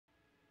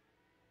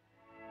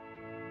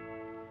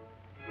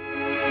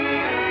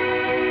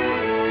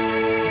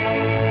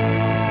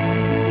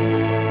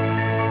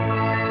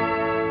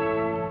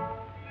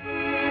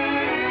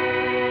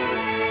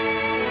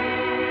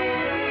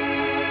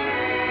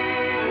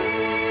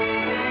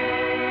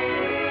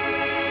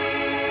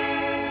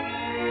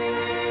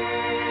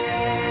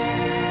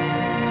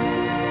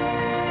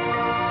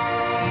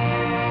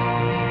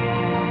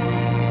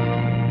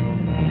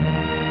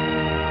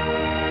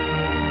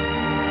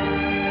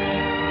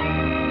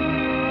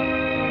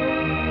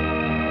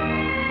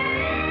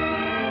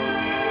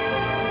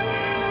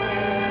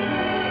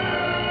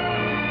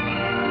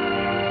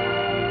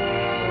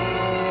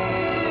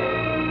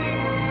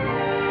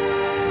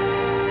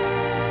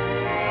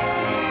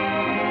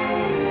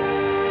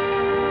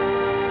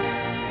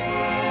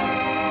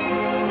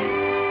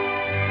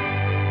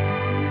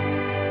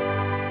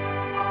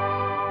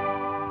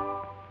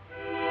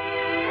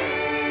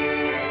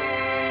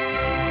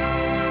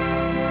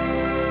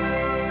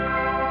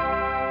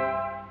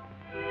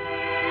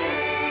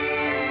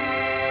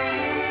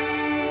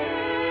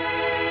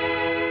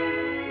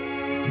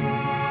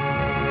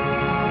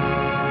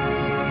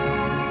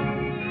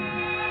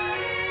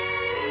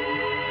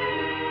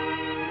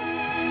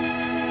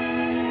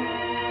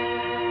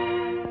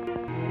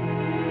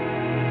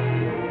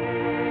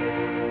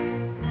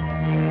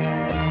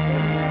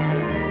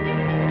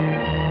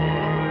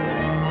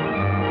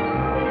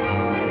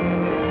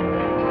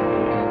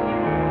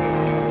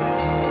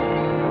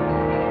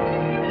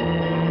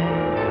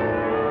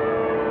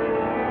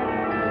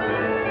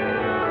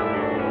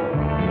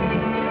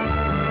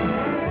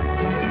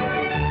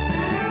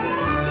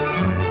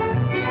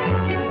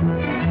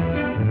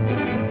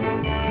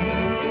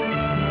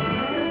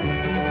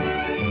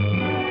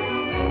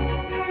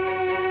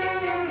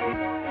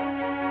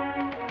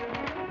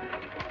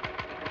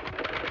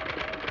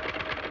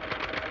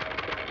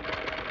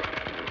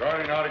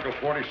Regarding Article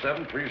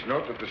 47, please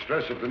note that the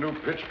stress of the new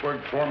Pittsburgh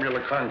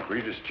formula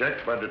concrete is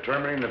checked by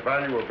determining the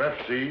value of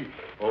FC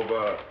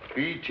over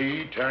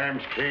BT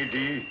times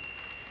KD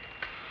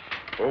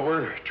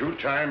over 2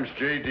 times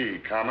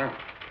JD, comma,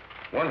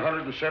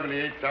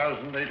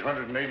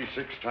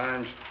 178,886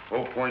 times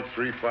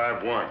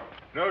 0.351.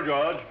 No,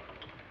 George.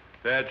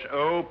 That's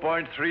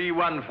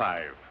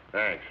 0.315.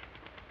 Thanks.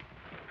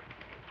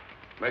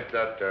 Make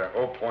that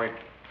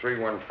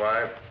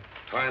 0.315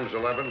 times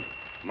 11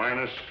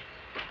 minus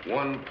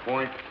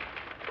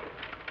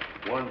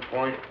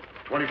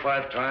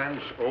 1.25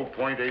 times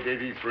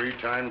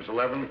 0.883 times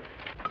 11.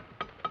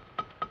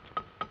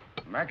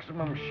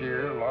 Maximum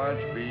shear, large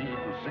B,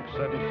 equals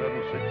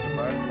 6776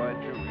 divided by 2.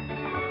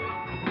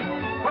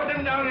 Put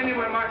them down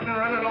anywhere, Martin, and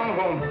run along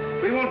home.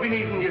 We won't be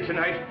needing you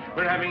tonight.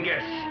 We're having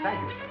guests. Thank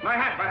you. My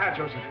hat,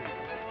 Joseph.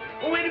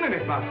 Oh, wait a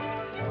minute, Martin.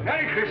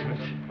 Merry Christmas.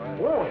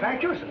 Oh,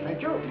 thank you, sir.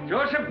 Thank you.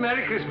 Joseph,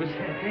 Merry Christmas.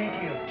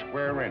 Thank you.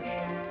 Square inch.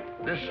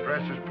 This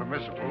stress is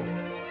permissible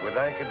with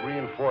anchored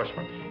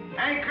reinforcements.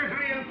 Anchored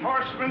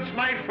reinforcements,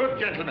 my foot,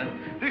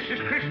 gentlemen. This is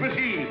Christmas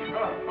Eve.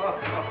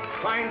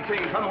 Fine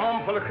thing. Come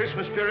home full of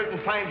Christmas spirit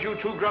and find you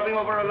two grubbing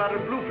over a lot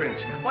of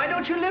blueprints. Why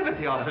don't you live at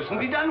the office and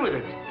be done with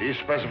it? These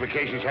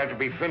specifications have to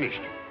be finished.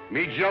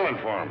 Me's yelling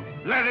for them.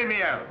 Let him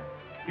yell.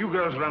 You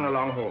girls run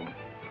along home.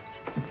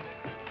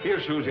 Here,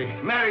 Susie.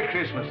 Merry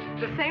Christmas.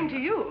 The same to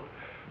you.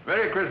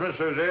 Merry Christmas,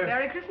 Susie.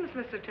 Merry Christmas,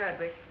 Mr.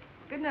 Chadwick.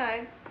 Good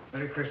night.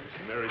 Merry Christmas.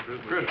 Merry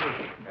Christmas.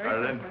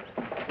 Helen.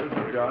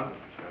 Christmas, John.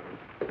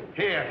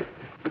 Here.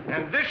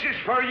 And this is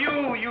for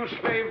you, you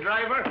slave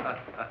driver.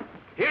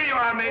 Here you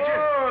are, Major.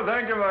 Oh,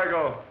 thank you,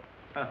 Michael.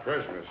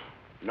 Christmas.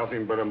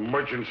 Nothing but a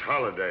merchant's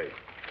holiday.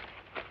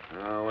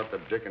 Now, what the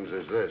dickens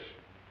is this?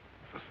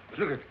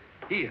 Look at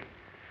here.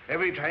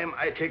 Every time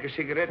I take a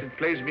cigarette, it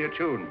plays me a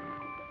tune.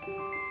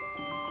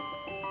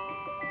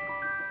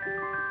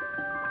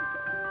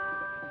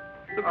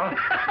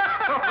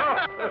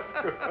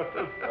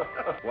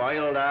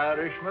 Wild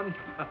Irishman.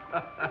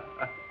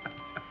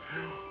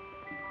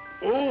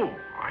 Oh,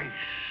 I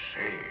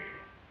say.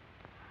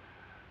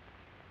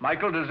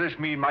 Michael, does this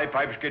mean my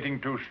pipe's getting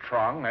too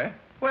strong, eh?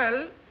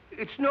 Well,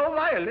 it's no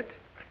violet.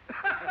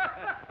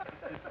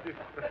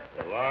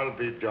 Well, I'll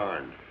be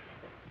darned.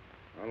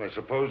 Well, I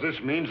suppose this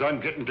means I'm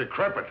getting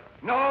decrepit.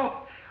 No,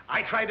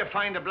 I tried to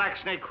find a black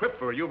snake whip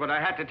for you, but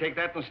I had to take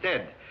that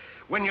instead.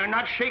 When you're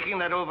not shaking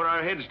that over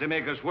our heads to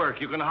make us work,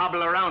 you can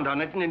hobble around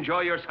on it and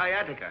enjoy your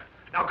sciatica.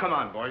 Now, come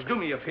on, boys, do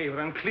me a favor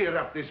and clear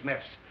up this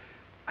mess.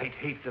 I'd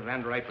hate the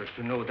Van Ripers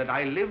to know that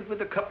I lived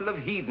with a couple of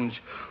heathens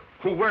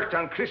who worked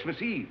on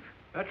Christmas Eve.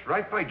 That's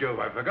right, by Jove.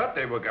 I forgot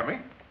they were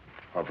coming.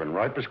 Are Van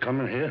Ripers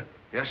coming here?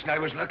 Yes, and I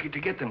was lucky to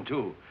get them,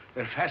 too.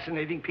 They're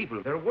fascinating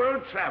people. They're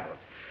world travel.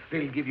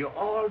 They'll give you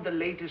all the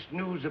latest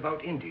news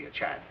about India,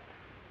 Chad.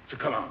 So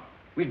come on.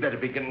 We'd better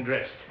be getting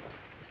dressed.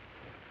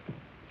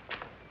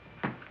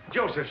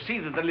 Joseph, see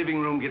that the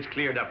living room gets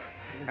cleared up.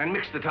 And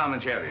mix the Tom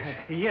and Jerry's.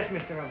 Yes,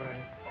 Mr.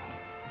 O'Brien.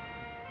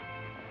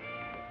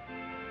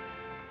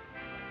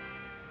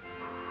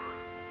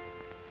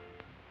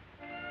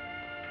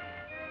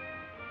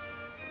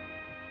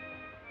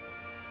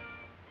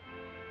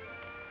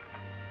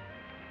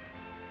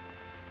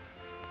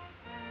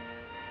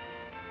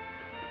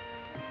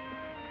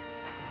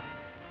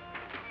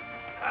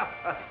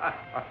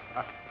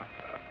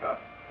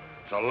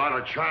 It's a lot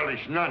of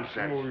childish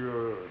nonsense.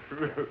 Oh,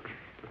 yes.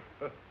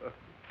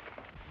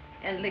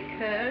 And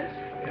liqueurs?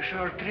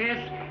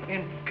 Chartreuse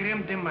and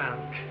creme de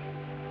menthe.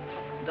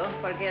 Don't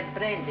forget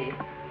brandy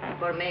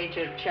for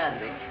Major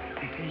Chadwick.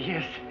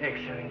 Yes,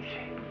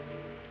 Excellency.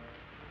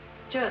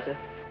 Joseph,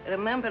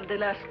 remember the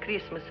last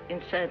Christmas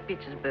in St.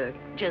 Petersburg,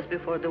 just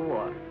before the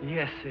war?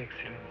 Yes,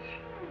 Excellency.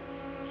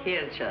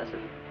 Here, Joseph.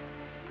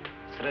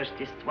 С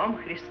Рождеством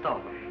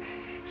Христовым.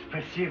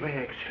 Спасибо,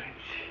 Excellency.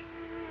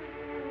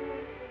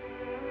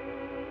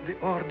 The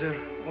order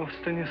of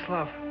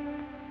Stanislav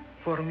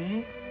for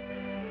me?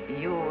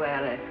 You were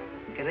a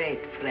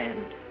great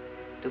friend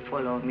to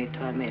follow me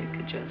to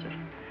America, Joseph.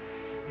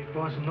 It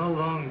was no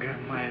longer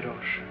my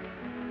Russia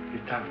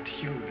without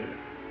you there,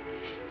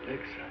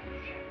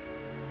 Excellency.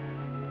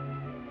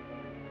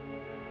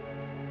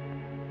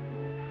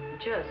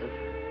 Joseph,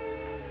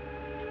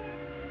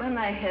 when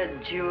I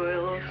had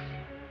jewels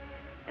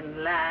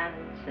and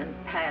lands and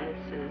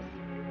palaces,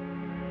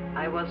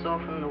 I was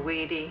often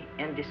weary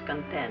and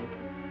discontent.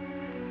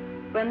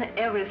 When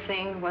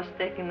everything was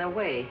taken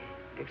away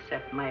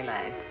except my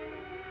life,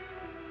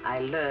 I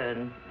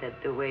learned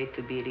that the way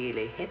to be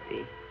really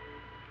happy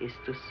is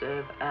to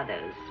serve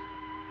others,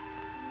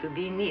 to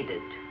be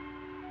needed.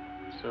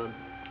 So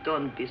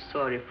don't be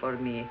sorry for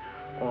me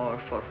or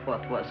for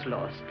what was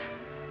lost.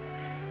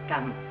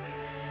 Come,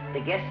 the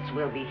guests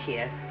will be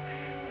here.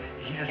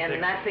 Yes, And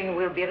nothing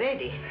will be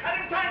ready.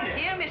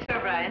 Here, Mr.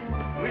 O'Brien.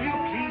 Will you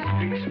please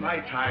fix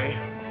my tie?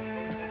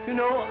 You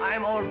know,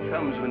 I'm all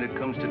thumbs when it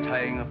comes to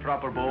tying a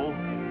proper bow.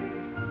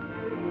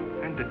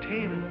 And the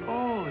tail,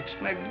 oh, it's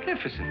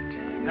magnificent.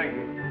 Thank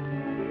you.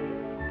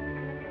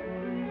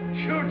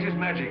 Sure, it is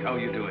magic how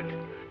you do it.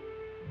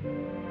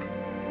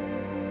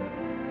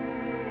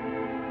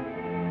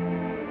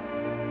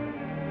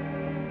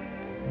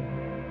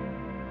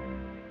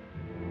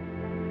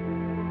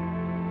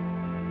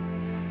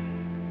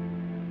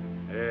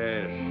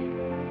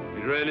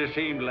 really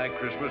seemed like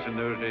Christmas in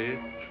those days.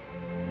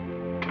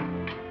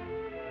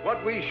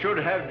 What we should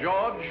have,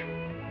 George,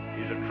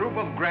 is a troop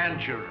of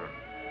grandchildren.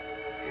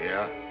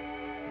 Yeah?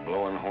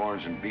 Blowing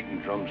horns and beating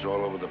drums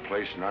all over the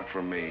place, not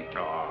for me.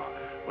 Oh,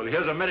 well,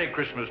 here's a Merry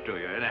Christmas to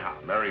you, anyhow.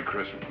 Merry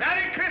Christmas.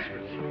 Merry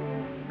Christmas!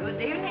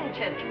 Good evening,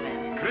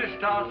 gentlemen.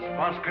 Christos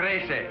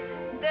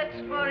Voskrese. That's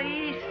for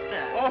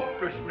Easter. Oh,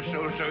 Christmas,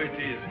 so it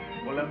is.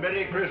 Well, a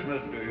Merry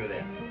Christmas to you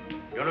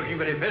then. You're looking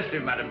very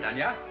festive, Madam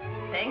Tanya.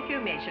 Thank you,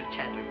 Major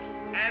Chadwick.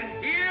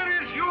 And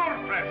here is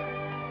your present.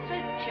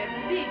 Such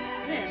a big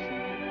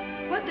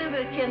present.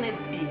 Whatever can it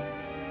be?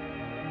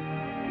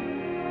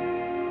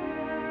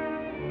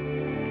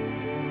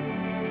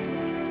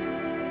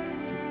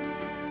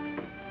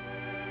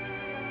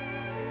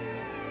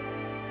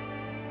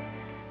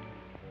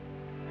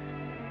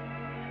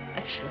 I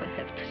shall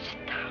have to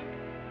sit down.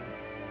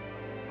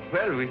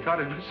 Well, we thought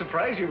it would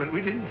surprise you, but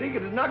we didn't think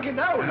it'd knock you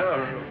down.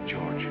 No,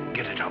 George,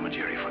 get a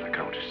dromedary for the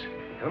Countess.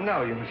 Come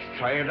now, you must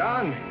try it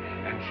on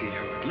and see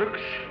how it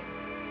looks.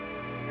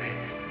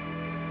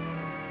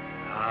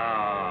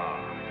 Ah.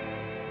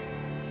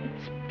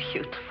 It's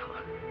beautiful.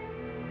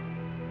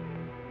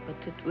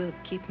 But it will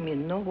keep me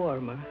no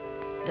warmer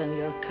than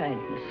your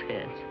kindness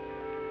has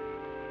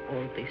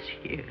all these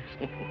years.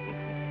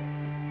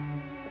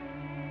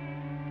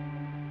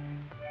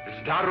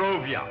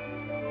 Zdarovia.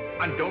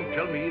 And don't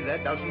tell me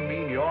that doesn't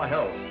mean your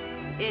health.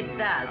 It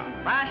does.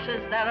 Vasha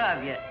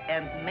Zdarovya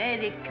and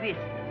Merry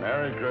Christmas.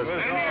 Merry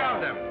Christmas. Many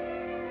of them.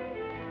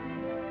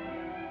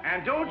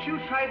 And don't you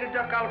try to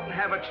duck out and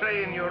have a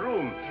tray in your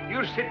room.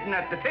 You're sitting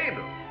at the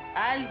table.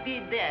 I'll be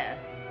there.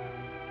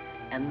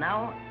 And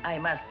now I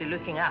must be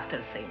looking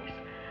after things.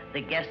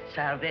 The guests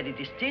are very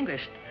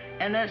distinguished.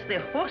 And as the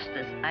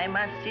hostess, I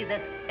must see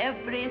that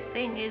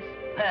everything is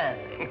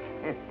perfect.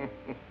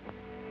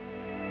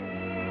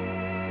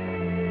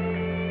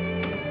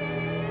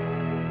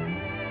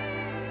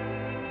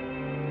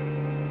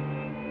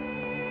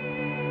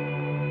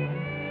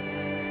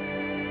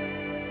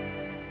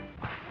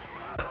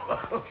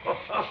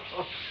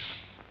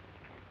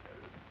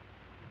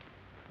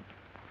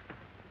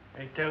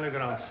 A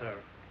telegram, sir.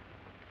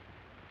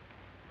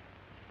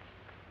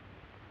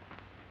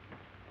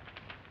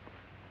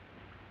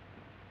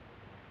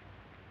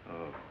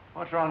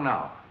 What's wrong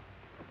now?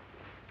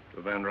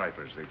 The Van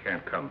Ripers, they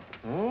can't come.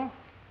 Oh?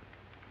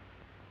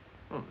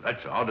 Oh,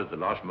 that's odd at the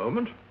last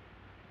moment.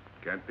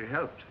 Can't be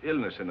helped.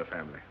 Illness in the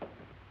family.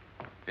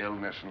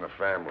 Illness in the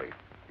family.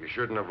 You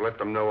shouldn't have let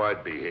them know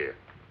I'd be here.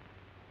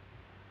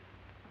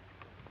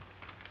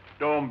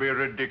 Don't be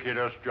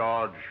ridiculous,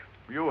 George.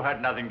 You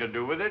had nothing to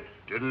do with it.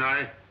 Didn't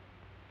I?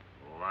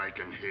 Oh, I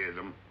can hear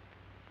them.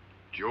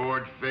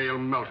 George Vale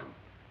Melton.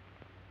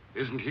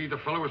 Isn't he the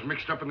fellow who's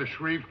mixed up in the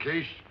Shreve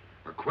case?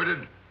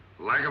 Acquitted?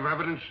 Lack of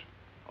evidence?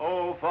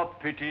 Oh, for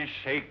pity's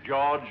sake,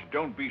 George,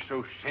 don't be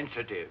so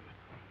sensitive.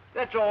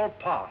 That's all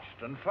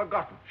past and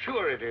forgotten.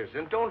 Sure it is,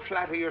 and don't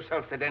flatter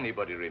yourself that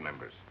anybody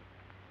remembers.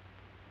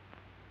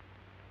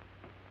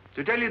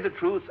 To tell you the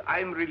truth,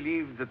 I'm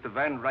relieved that the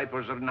Van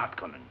Ripers are not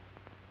coming.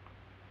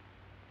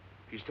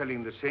 He's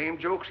telling the same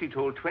jokes he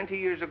told 20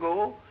 years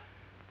ago,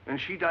 and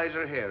she dyes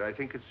her hair. I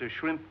think it's a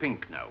shrimp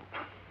pink now.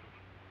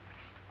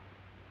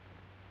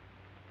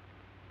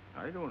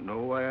 I don't know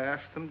why I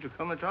asked them to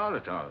come at all.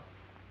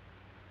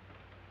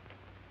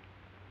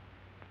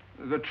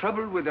 The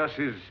trouble with us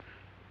is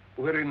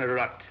we're in a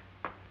rut.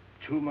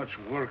 Too much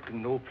work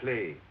and no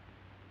play.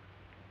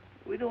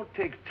 We don't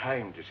take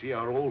time to see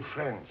our old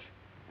friends.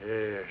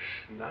 Yes,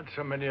 not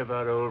so many of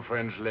our old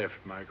friends left,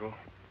 Michael.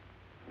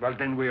 Well,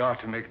 then we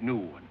ought to make new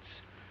ones.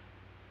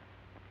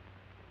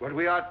 What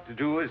we ought to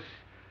do is...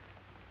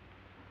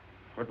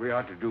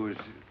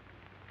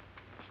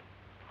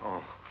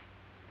 Oh,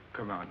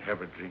 come on,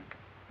 have a drink.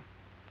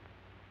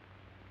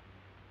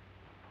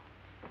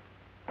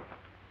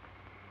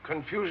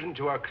 Confusion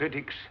to our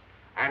critics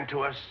and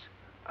to us,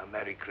 a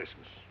Merry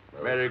Christmas.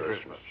 Merry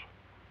Christmas.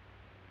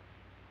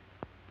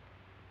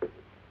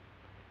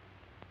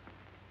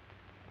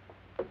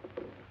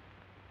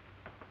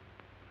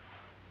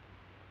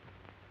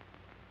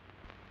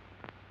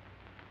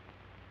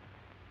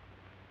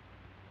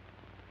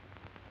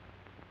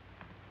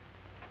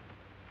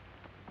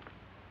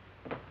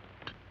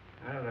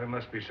 Well, there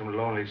must be some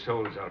lonely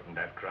souls out in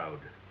that crowd.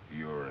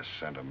 You're a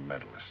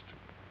sentimentalist.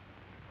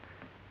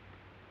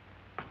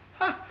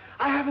 Huh,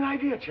 I have an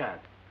idea, Chad.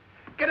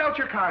 Get out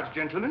your cards,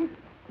 gentlemen.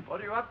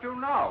 What are you up to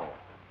now?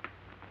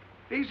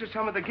 These are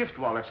some of the gift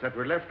wallets that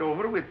were left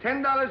over with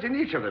 $10 in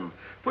each of them.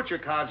 Put your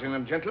cards in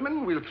them,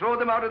 gentlemen. We'll throw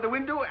them out of the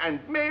window, and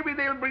maybe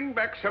they'll bring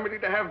back somebody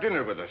to have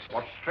dinner with us.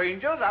 What,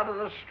 strangers out of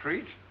the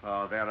street?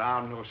 Oh, there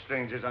are no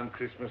strangers on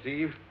Christmas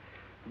Eve.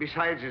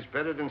 Besides, it's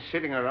better than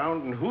sitting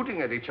around and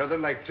hooting at each other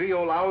like three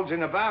old owls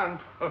in a barn.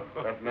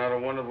 But not a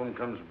one of them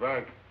comes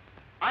back.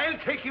 I'll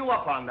take you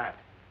up on that.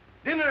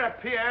 Dinner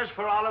at Pierre's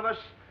for all of us,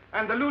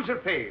 and the loser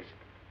pays.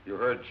 You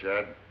heard,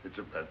 Chad. It's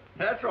a bet.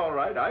 That's all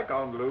right. I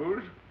can't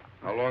lose.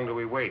 How long do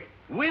we wait?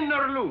 Win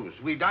or lose,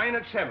 we dine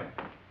at 7.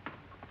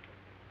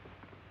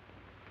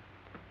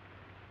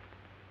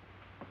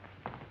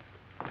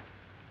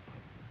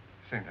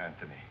 St.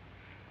 Anthony,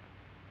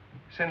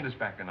 send us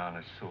back an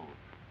honest soul.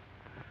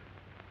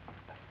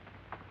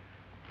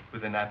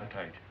 With an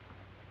appetite.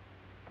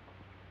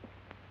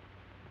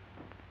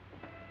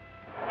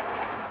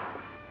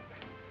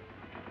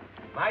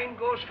 Mine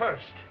goes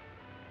first.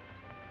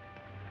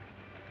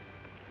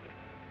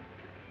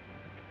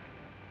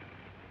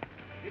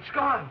 It's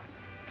gone.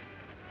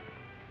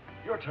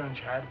 Your turn,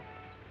 Chad.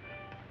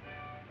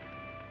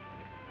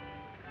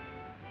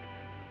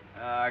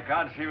 I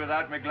can't see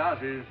without my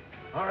glasses.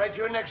 All right,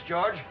 you're next,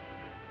 George.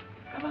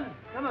 Come on,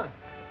 come on.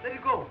 Let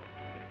it go.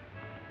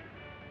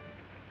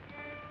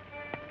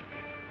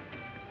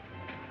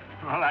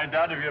 Well, I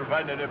doubt if you'll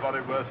find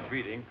anybody worth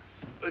feeding.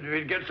 But if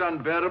it gets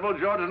unbearable,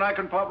 George and I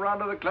can pop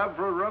round to the club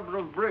for a rub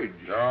of bridge.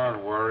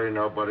 Don't worry,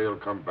 nobody will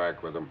come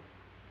back with him.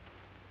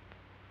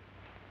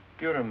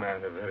 You're a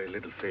man of very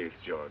little faith,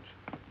 George.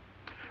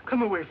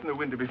 Come away from the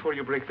window before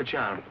you break the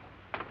charm.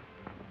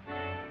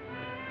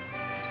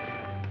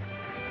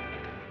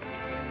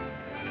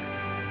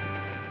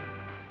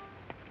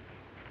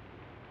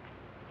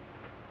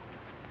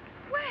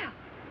 Well,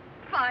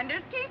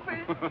 finders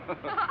keepers.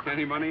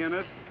 Any money in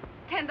it?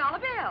 $10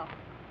 bill.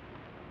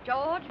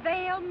 George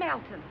Vale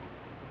Melton.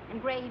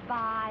 Engraved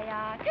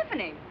by,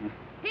 Tiffany.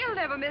 He'll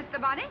never miss the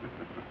money.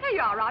 Here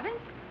you are, Robbins.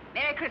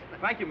 Merry Christmas.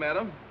 Thank you,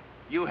 madam.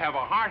 You have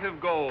a heart of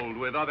gold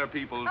with other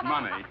people's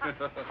money.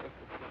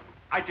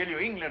 I tell you,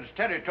 England's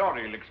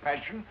territorial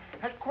expansion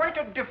has quite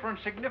a different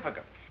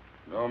significance.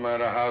 No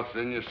matter how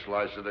thin you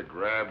slice it, a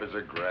grab is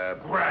a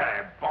grab.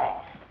 Grab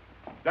off.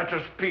 That's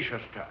a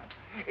specious term.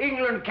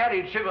 England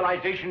carried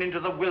civilization into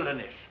the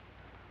wilderness.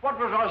 What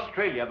was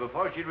Australia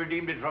before she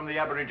redeemed it from the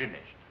Aborigines?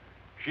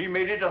 She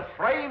made it a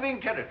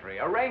thriving territory,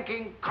 a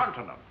ranking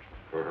continent.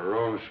 For her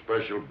own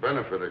special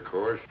benefit, of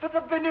course. For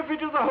the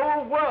benefit of the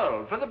whole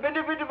world, for the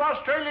benefit of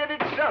Australia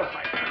itself.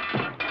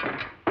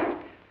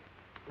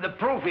 The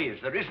proof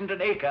is there isn't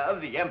an acre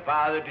of the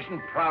empire that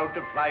isn't proud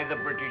to fly the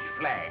British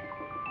flag.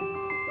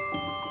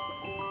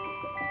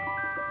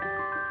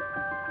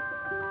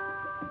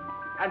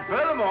 And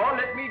furthermore,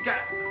 let me tell...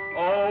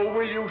 Oh,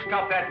 will you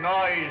stop that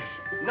noise?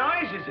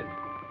 Noise, is it?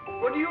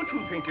 What do you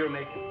two think you're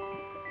making?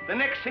 The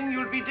next thing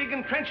you'll be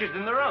digging trenches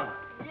in the rug.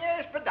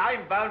 Yes, but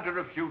I'm bound to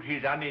refute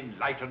his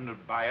unenlightened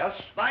bias.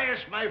 Bias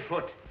my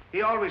foot.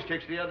 He always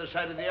takes the other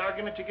side of the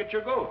argument to get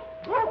your goat.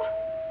 Goat?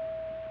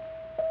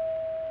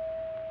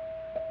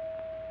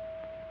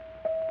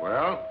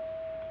 Well,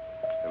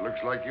 it looks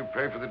like you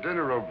pay for the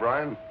dinner,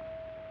 O'Brien.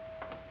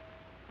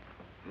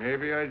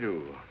 Maybe I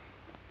do.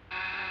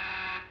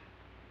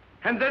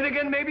 And then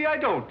again, maybe I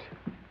don't.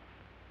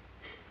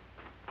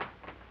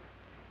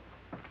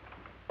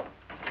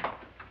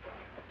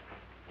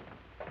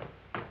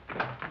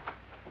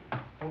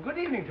 Oh, good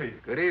evening to you.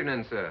 Good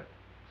evening, sir.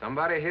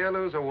 Somebody here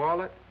lose a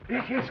wallet?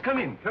 Yes, yes, come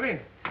in, come in.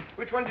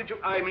 Which one did you...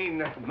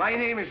 my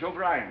name is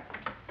O'Brien.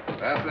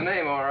 That's the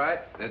name, all right.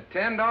 There's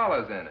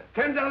 $10 in it.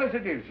 $10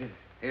 it is, yes.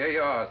 Here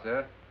you are,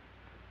 sir.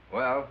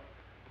 Well,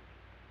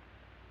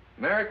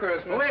 Merry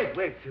Christmas. Oh, wait.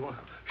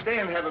 Stay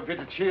and have a bit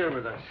of cheer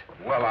with us.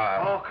 Well,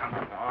 Oh,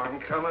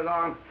 come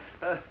along.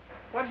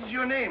 What is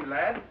your name,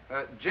 lad?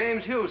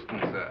 James Houston,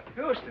 sir.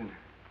 Houston.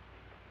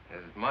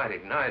 It's mighty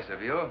nice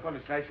of you. Well,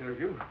 it's nicer of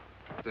you.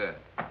 Sir.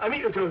 I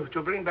mean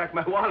to bring back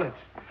my wallet.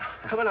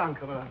 Come along.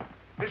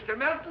 Mr.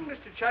 Melton,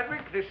 Mr.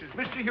 Chadwick, this is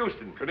Mr.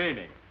 Houston. Good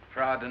evening.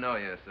 Proud to know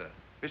you, sir.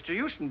 Mr.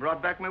 Houston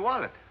brought back my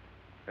wallet.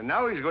 And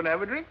now he's going to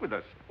have a drink with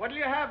us. What do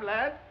you have,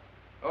 lad?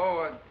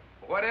 Oh,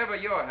 whatever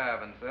you're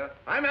having, sir.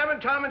 I'm having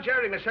Tom and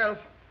Jerry myself.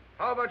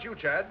 How about you,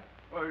 Chad?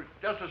 Well,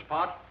 just a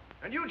spot.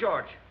 And you,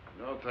 George?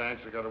 No,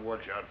 thanks. I got to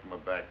watch out for my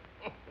back.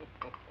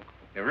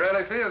 It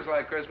really feels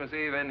like Christmas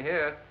Eve in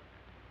here.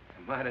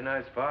 A mighty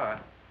nice fire.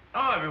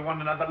 Oh,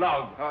 everyone another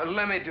log.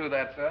 Let me do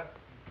that, sir.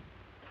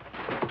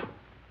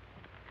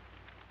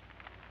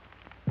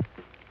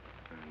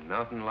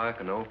 Nothing like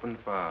an open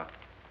fire.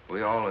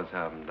 We always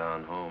have them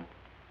down home.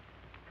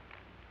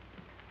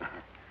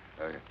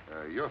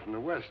 You're from the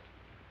West.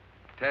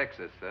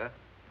 Texas, sir.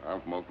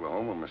 I'm from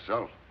Oklahoma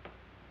myself.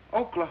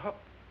 Oklahoma?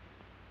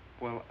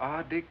 Well,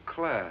 I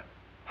declare.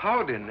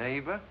 Howdy,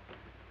 neighbor.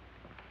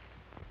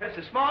 It's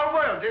a small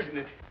world, isn't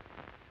it?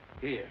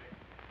 Here.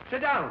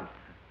 Sit down.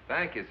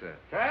 Thank you, sir.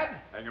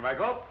 Chad? Thank you,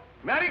 Michael.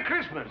 Merry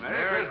Christmas.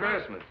 Merry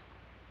Christmas.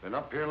 Been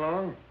up here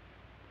long?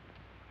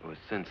 It was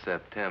since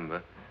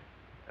September.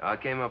 I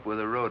came up with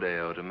a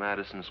rodeo to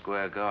Madison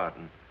Square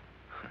Garden.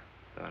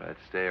 Thought I'd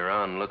stay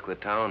around and look the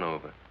town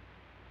over.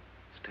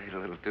 Stayed a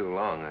little too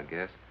long, I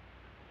guess.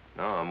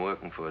 Now I'm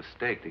working for a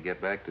stake to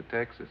get back to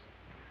Texas.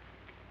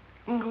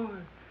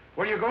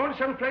 Were you going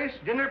someplace?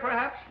 Dinner,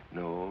 perhaps?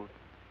 No,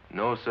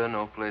 sir,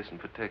 no place in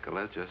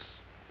particular. Just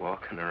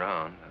walking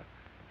around.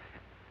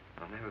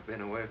 I've never been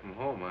away from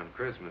home on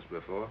Christmas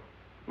before.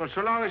 Well,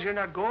 so long as you're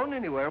not going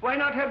anywhere, why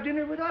not have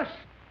dinner with us?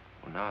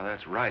 Well, now,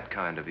 that's right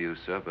kind of you,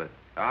 sir, but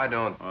I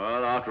don't...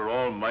 Well, after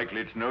all, Michael,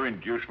 it's no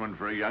inducement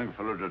for a young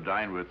fellow to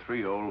dine with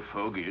three old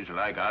fogies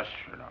like us,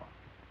 you know.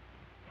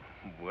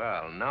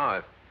 Well,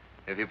 no,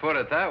 if you put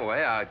it that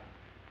way, I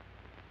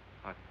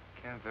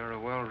can't very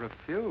well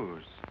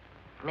refuse.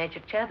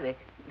 Major Chadwick,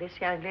 this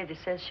young lady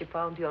says she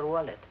found your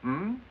wallet.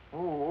 Hmm?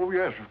 Oh,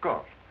 yes, of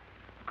course.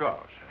 Of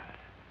course.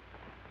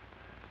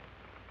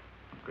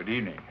 Good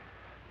evening.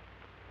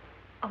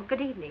 Oh,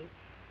 good evening.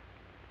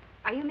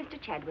 Are you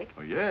Mr. Chadwick?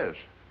 Oh, yes.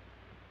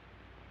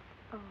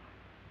 Oh.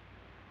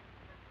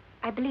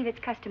 I believe it's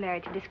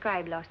customary to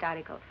describe lost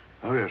articles.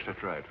 Oh, yes,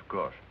 that's right, of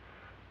course.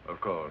 Of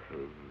course.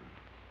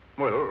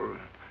 Well,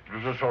 it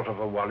was a sort of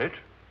a wallet.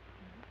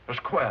 A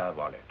square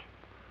wallet.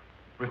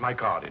 With my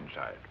card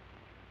inside.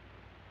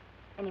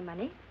 Any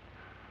money?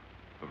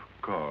 Of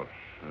course.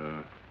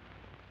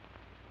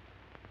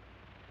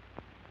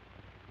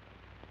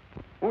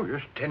 Oh,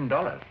 yes,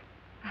 $10.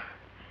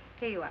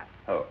 Here you are.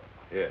 Oh,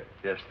 yes,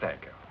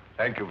 thank you.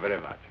 Thank you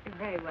very much. You're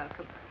very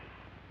welcome.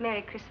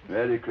 Merry Christmas.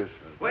 Merry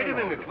Christmas. Wait a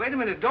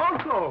minute.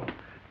 Don't go.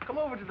 Come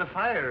over to the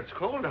fire. It's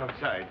cold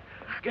outside.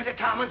 Get a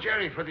Tom and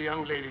Jerry for the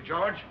young lady,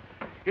 George.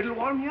 It'll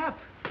warm you up.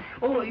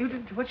 Oh, you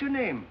did. What's your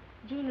name?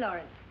 Jean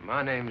Lawrence.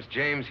 My name's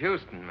James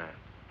Houston, ma'am.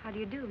 How do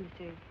you do,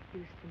 Mr.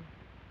 Houston?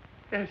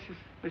 Yes,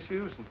 Miss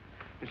Houston.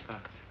 Miss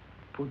Lawrence.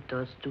 Put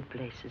those two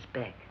places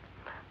back.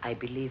 I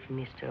believe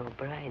Mr.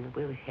 O'Brien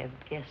will have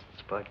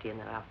guests for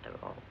dinner after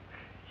all.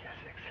 Yes,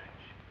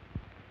 Excellency.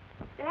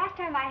 The last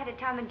time I had a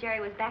Tom and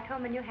Jerry was back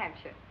home in New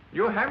Hampshire.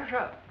 New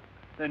Hampshire?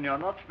 Then you're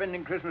not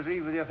spending Christmas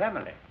Eve with your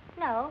family?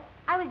 No,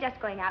 I was just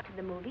going out to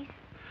the movies.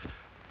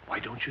 Why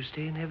don't you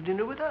stay and have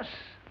dinner with us?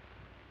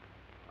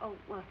 Oh,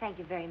 well, thank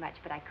you very much,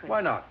 but I couldn't.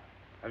 Why not?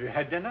 Have you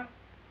had dinner?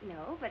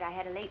 No, but I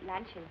had a late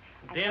lunch and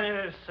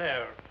Dinner is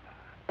served.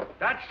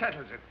 That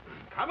settles it.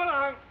 Come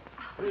along.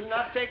 We'll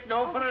not take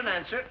no for an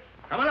answer.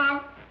 Come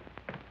along.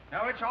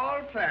 Now, it's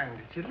all planned.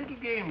 It's a little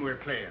game we're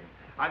playing.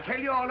 I'll tell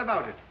you all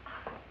about it.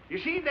 You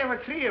see, there were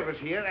 3 of us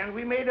here, and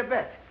we made a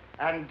bet.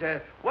 And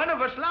one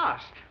of us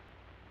lost.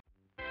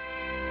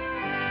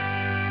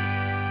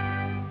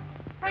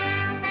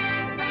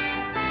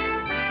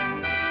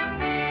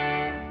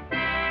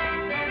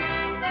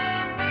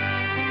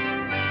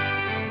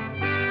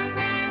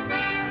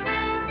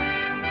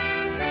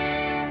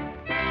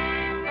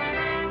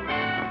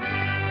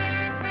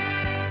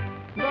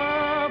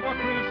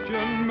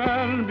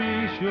 Man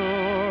be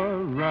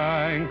sure,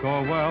 rank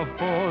or wealth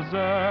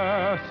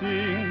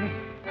possessing,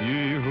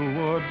 ye who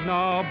would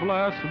now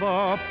bless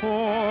the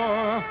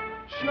poor,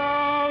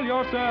 shall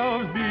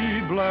yourselves be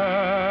blessed.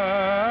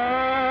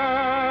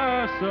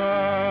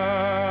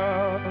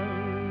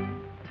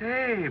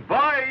 Hey,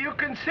 boy, you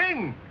can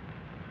sing.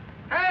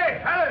 Hey,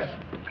 fellas,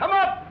 come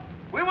up.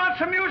 We want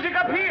some music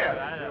up here.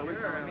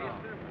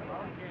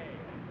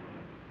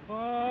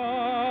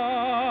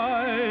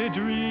 I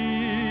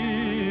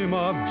dream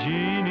of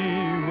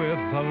Jeannie with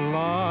the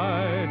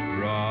light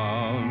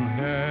brown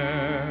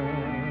hair,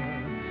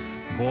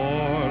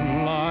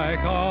 born like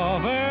a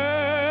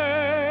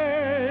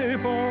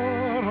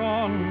vapor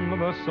on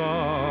the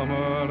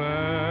summer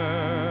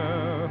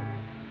air.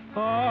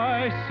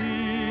 I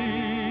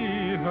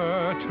see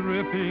her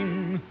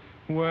tripping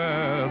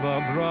where the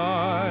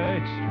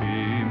bright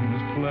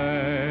streams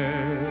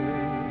play,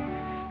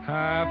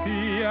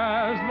 happy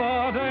as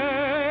the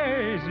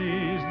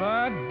daisies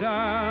that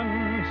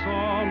dance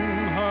on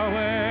her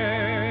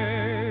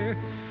way.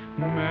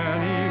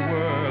 Many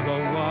were the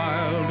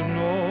wild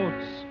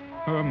notes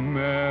her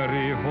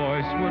merry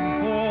voice would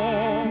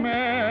pour,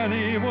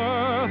 many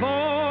were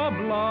the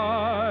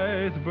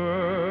blithe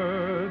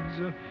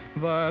birds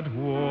that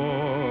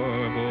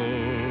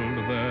warbled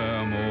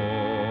them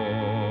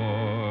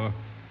o'er.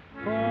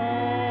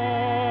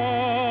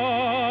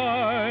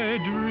 I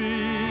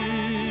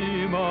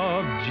dream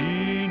of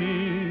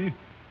Jeannie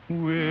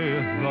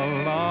with the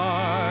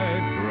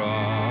light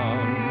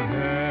brown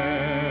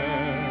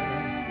hair,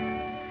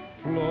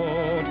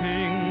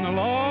 floating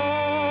like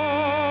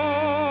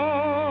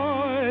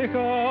a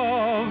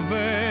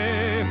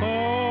vapor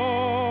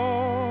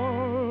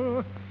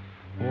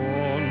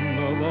on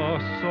the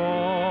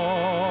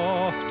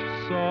soft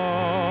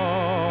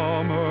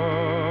summer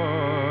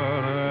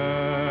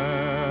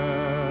air.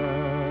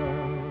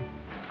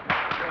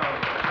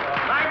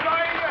 My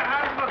boy, you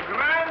have a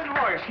grand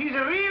voice. He's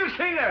a real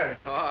singer.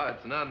 Oh,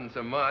 it's nothing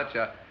so much.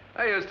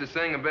 I used to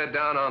sing a bit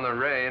down on the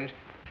range.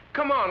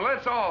 Come on,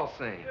 let's all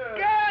sing.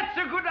 That's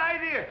a good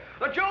idea.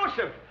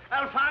 Joseph,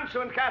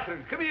 Alfonso, and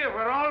Catherine, come here.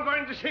 We're all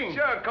going to sing.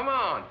 Sure, come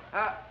on.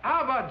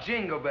 How about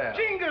Jingle Bells?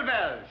 Jingle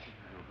bells.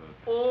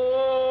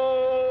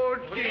 Oh,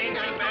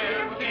 jingle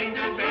bells,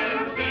 jingle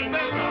bells,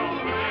 jingle all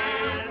the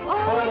way.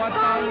 Oh, what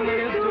fun it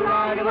is to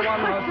ride in a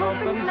one-horse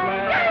open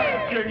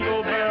sleigh.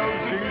 Jingle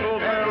bells, jingle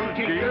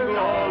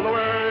all the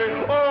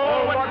way.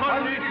 Oh, what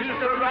fun it is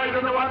to ride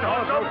in a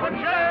one-horse open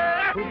sleigh.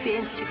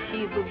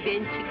 Бубенчики,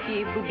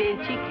 бубенчики,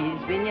 бубенчики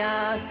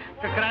звенят.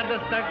 Как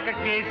радостно, как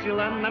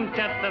весело нам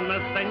мчаться на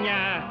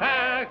санях.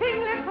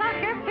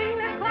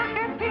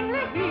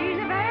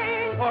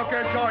 Oh,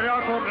 che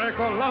gioia corre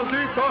con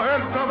l'audito e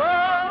il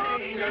cavallo.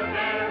 Jingle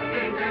bells,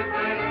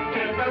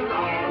 jingle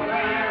all the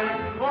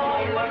way.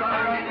 Oh, what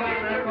fun it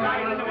is to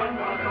ride in a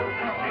one-horse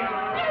open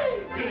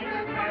sleigh.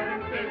 Jingle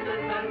bells,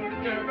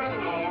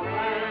 jingle all the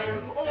way.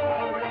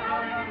 Oh, what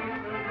fun it is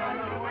to ride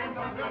in a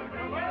one-horse open sleigh.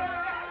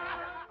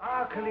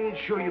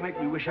 sure you make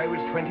me wish I was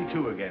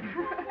 22 again.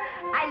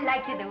 I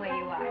like you the way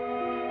you are.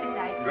 Good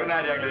night. Good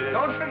night, young lady.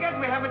 Don't forget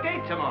we have a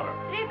date tomorrow.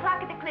 3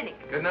 o'clock at the clinic.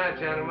 Good night,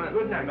 gentlemen.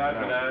 Good night.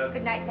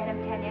 Good night, Madam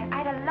Tanya.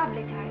 I had a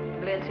lovely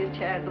time. Bless you,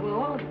 child. We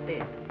all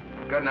did.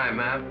 Good night,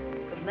 ma'am.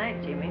 Good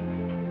night, Jimmy.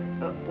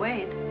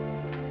 Wait.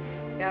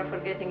 You are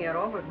forgetting your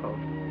overcoat.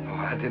 Oh,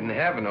 I didn't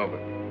have an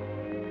overcoat.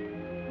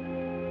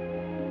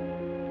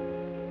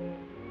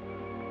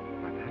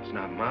 But that's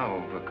not my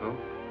overcoat.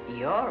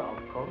 Your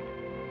overcoat?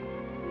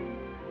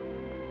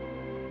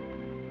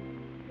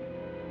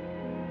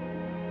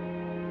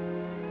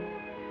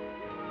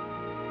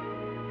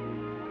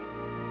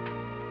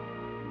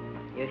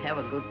 You have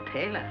a good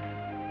tailor.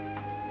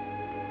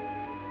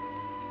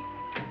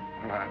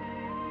 Well,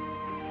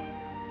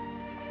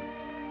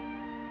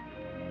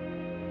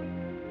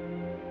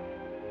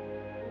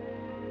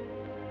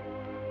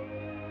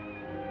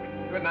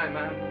 Good night,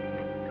 ma'am.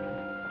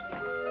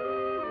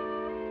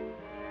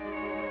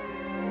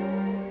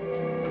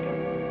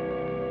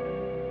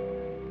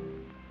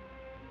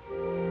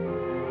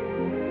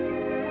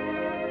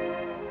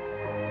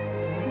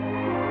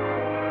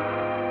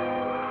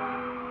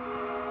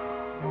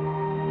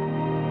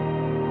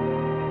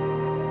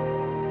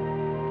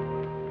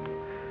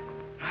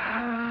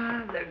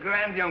 They're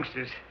grand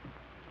youngsters.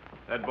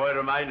 That boy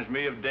reminds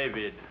me of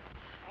David.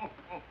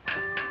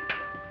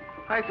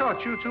 I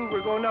thought you two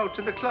were going out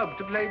to the club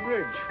to play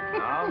bridge.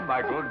 Now,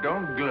 Michael,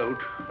 don't gloat.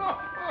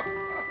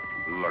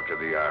 Luck of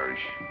the Irish.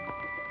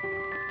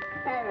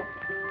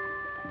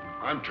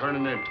 I'm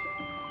turning in.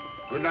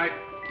 Good night.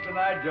 Good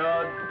night,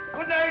 George.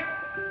 Good night.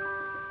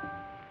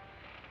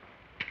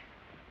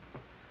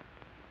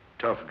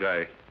 Tough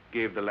guy.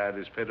 Gave the lad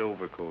his pet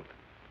overcoat.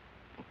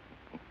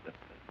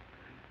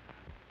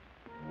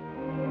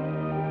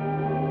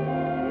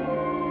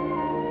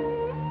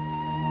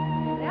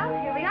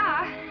 Well, here we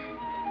are.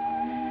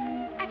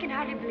 I can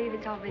hardly believe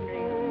it's all been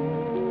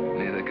real.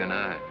 Neither can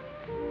I.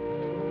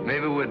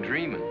 Maybe we're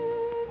dreaming.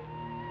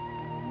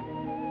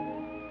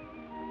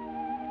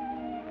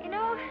 You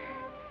know,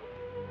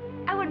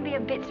 I wouldn't be a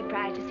bit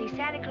surprised to see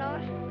Santa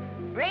Claus,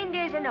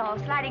 reindeers and all,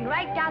 sliding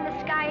right down the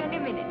sky any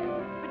minute.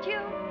 Would you?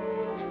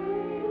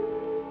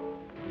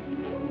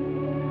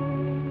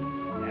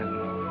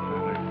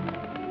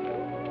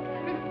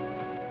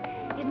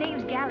 His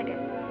name's Gallagher.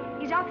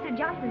 He's Officer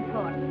Johnson's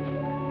horse.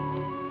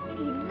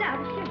 He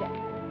loves sugar.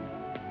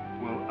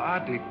 Well, I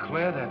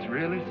declare that's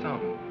really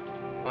something.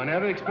 I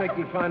never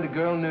expected to find a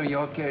girl in New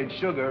York carried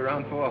sugar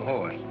around for a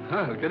horse.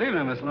 Oh, good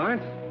evening, Miss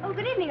Lawrence. Oh,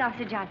 good evening,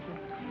 Officer Johnson.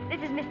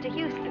 This is Mr.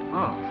 Houston.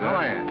 Oh, so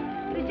I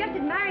am. He was just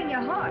admiring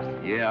your horse.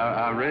 Yeah,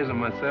 I raised him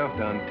myself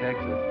down in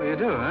Texas. Well, you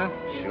do, huh?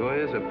 Sure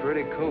is a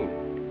pretty coat.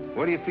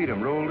 What do you feed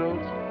him, rolled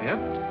oats? Yep.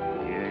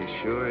 Yeah,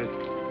 he sure is.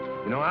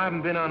 You know, I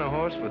haven't been on a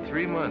horse for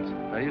 3 months.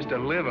 I used to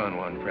live on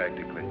one,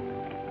 practically.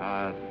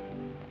 I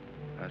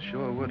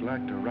sure would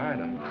like to ride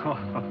him.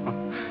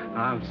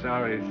 I'm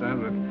sorry,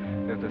 son, but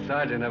if the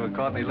sergeant ever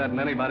caught me letting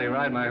anybody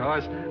ride my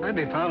horse, I'd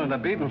be pounding a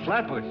beaten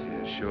flatbush.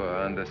 Yeah, sure,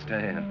 I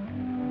understand.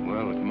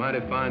 Well, it's mighty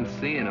fine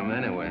seeing him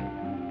anyway.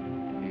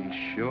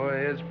 He sure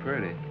is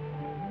pretty.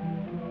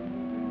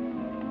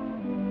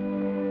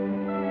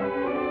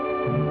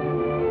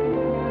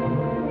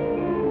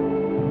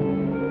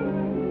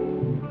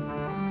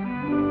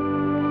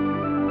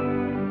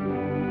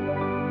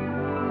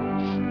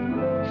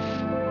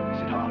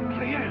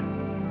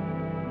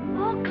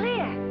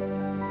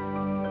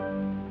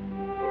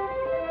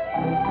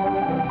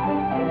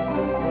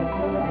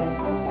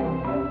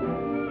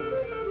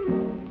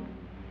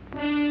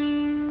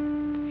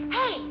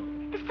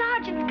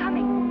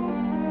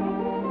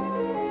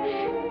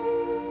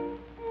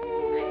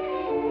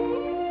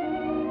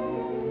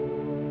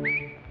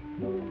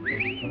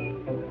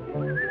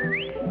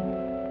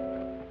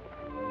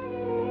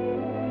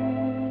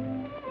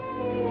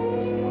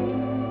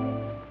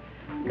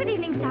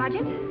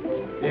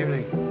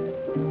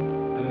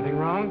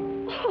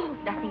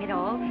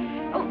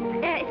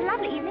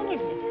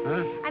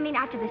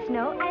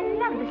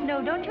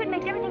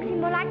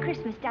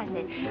 Doesn't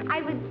it?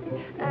 I was,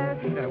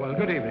 Yeah, well,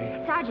 good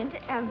evening. Sergeant,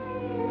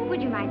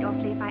 would you mind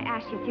awfully if I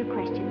asked you a few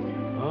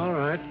questions? All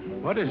right.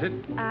 What is it?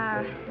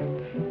 Have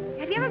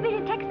you ever been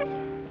to Texas?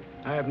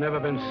 I have never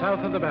been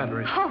south of the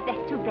Battery. Oh,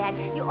 that's too bad.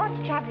 You ought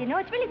to travel, you know.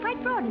 It's really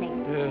quite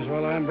broadening. Yes,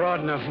 well, I'm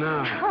broad enough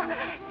now. Oh,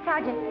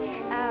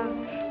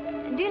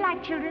 Sergeant, do you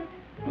like children?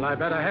 Well, I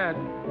bet I had.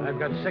 I've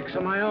got 6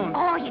 of my own.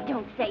 Oh, you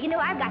don't say. You know,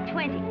 I've got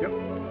 20. Yep.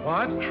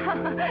 What?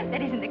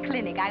 That isn't the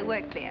clinic. I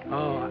work there.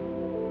 Oh,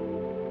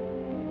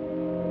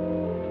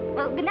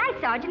 Well, good night,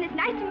 Sergeant. It's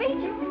nice to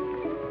meet you.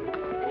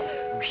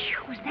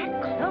 Phew, was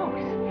that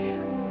close?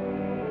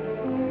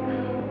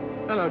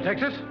 hello,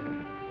 Texas.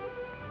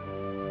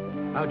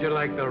 How'd you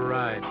like the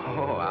ride?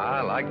 Oh,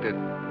 I liked it.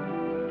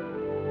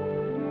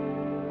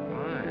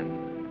 Fine.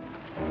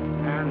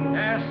 And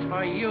as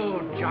for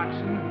you,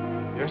 Johnson.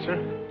 Yes, sir?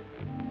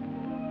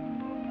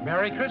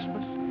 Merry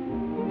Christmas.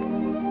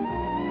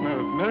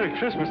 Well, Merry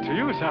Christmas to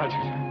you,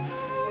 Sergeant.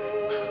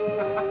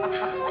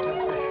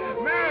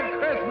 Merry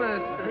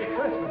Christmas! Merry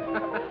Christmas.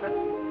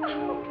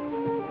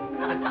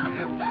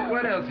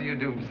 What else do you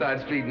do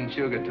besides feeding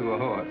sugar to a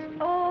horse?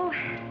 Oh,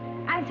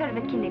 I'm sort of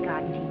a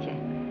kindergarten teacher.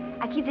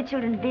 I keep the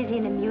children busy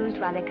and amused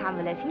while they're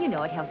convalescing. You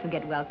know, it helps them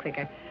get well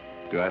quicker.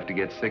 Do I have to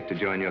get sick to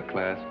join your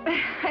class?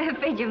 I'm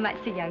afraid you're much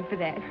too young for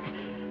that.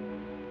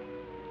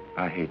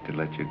 I hate to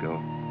let you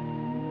go.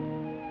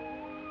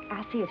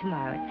 I'll see you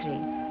tomorrow at 3.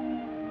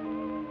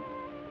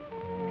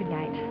 Good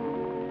night.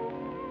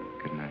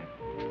 Good night.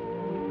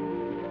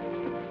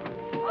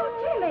 Oh,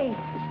 Jimmy!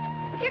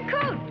 Your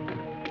coat!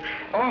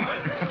 Oh!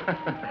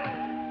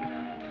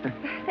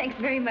 Thanks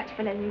very much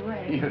for letting me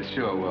wear it. You're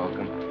sure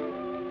welcome.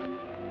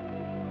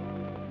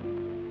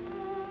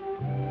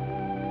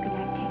 Good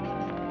night,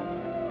 Texas.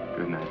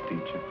 Good night,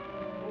 teacher.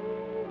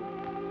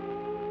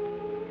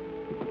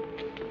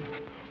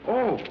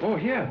 Oh,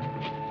 here.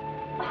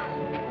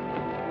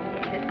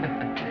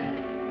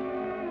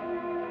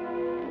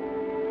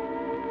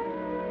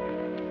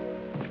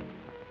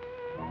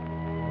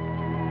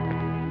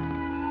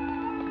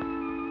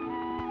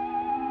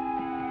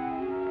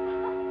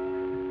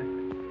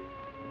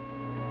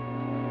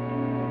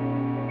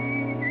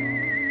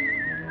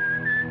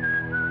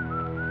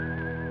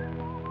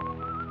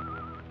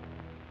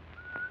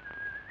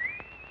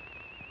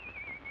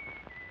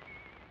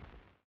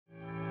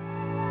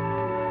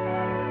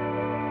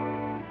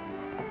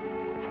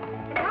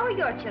 How are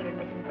your children,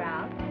 Mrs.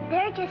 Brown?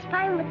 They're just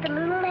fine, but the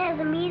little one has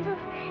the measles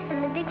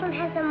and the big one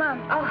has the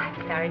mumps. Oh, I'm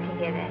sorry to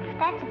hear that.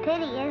 That's a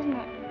pity, isn't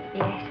it?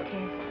 Yes, it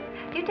is.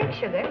 Do you take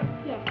sugar?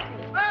 Yes,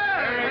 please.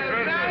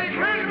 Merry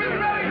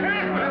Christmas!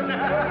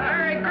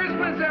 Merry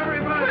Christmas,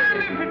 everybody! Well,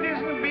 if it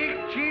isn't big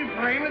Chief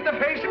Rain at the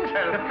face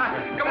himself.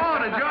 Come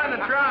on and join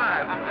the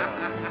tribe.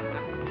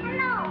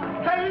 Hello.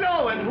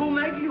 Hello, and who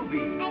might you be?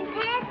 I'm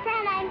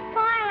Hanson, I'm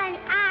 4 and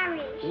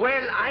Irish.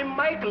 Well, I'm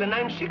Michael, and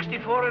I'm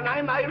 64, and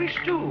I'm Irish,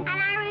 too. And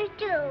Irish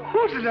too.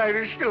 Who's an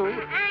Irish, too?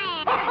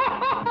 I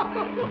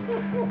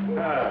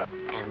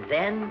And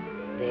then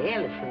the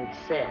elephant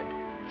said,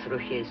 through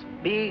his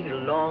big,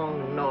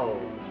 long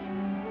nose,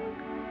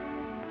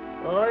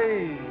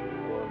 I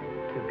want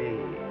to be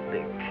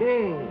the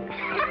king.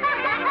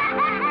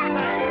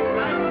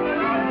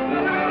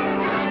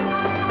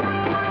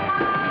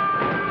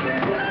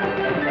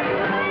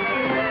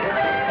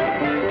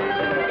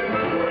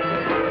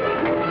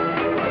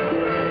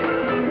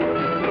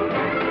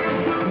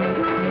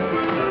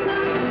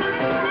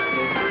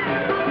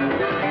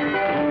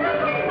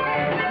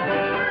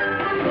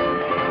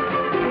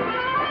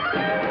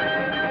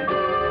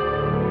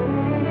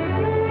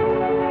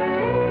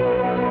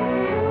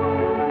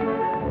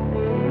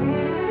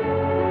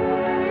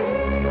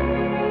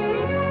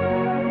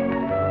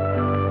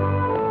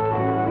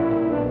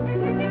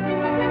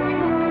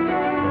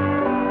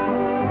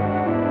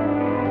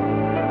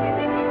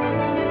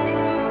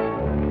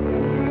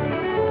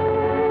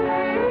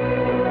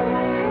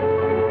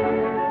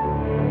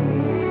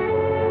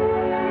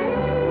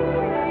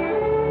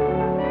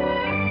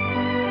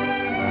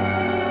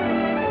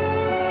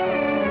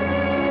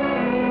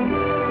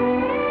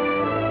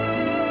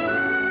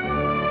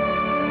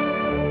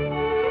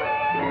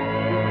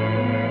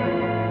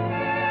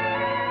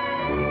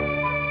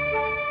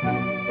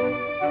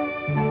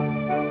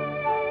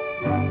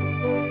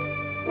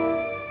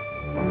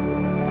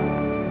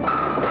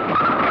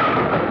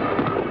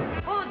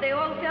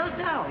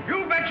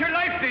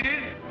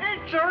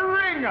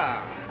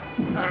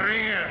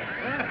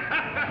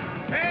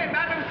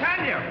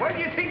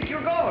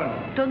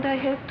 Don't I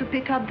have to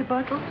pick up the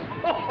bottles?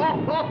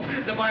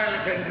 The boy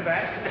will tend to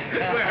that. We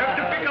have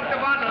to pick up the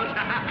bottles.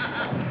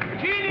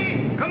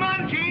 Jeannie! Come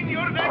on, Jean,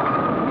 you're next.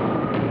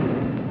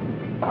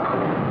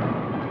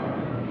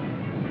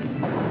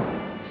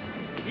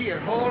 Here,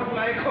 hold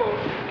my coat.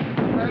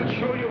 I'll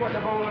show you what a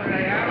bowler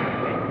I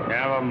am.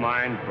 Never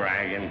mind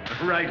bragging.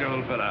 Right,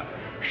 old fella.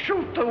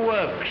 Shoot the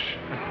works.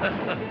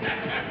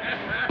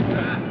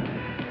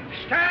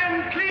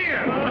 Stand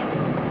clear.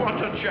 What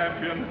a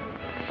champion.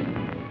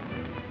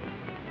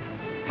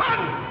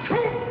 1, 2.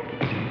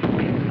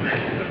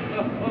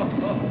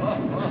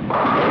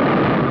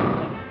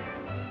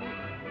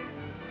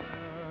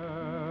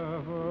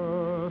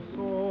 Ever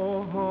so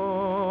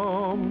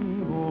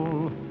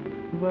humble,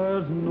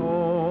 there's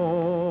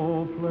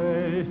no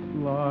place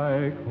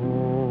like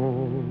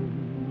home.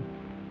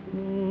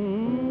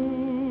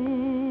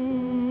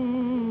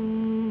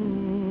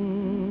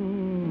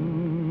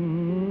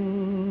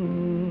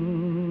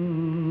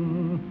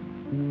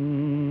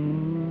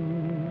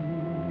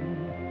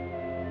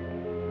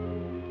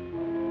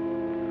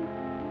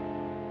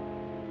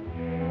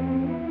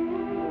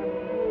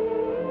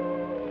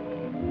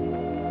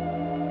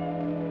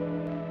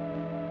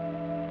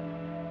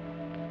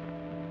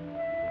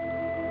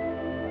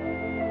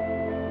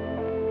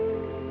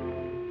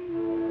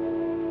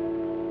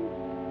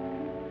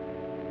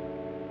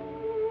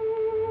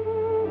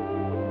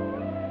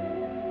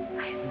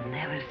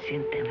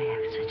 Seen them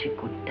have such a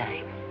good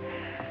time.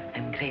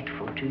 I'm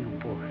grateful to you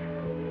both.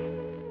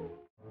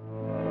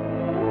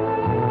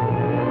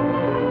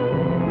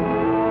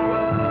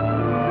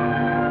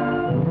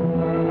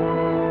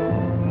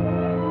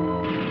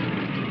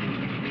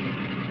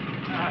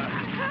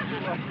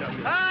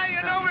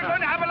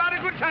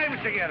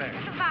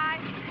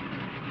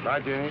 Bye,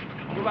 Jenny.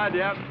 Goodbye,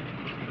 dear.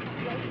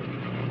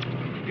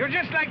 You're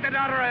just like the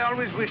daughter I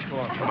always wished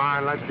for. Come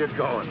on, let's get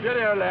going.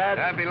 Cheerio, lad.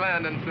 Happy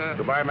landing, sir.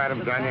 Goodbye,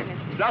 Madam Danya.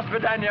 До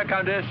свидания,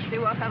 Countess.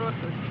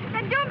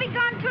 Then don't be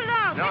gone too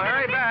long. No, We're gonna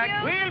hurry miss back.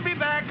 you. We'll be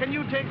back, and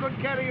you take good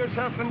care of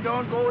yourself and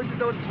don't go into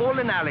those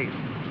bowling alleys.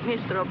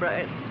 Mr.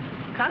 O'Brien,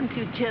 can't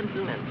you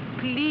gentlemen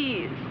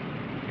please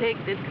take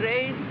the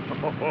train?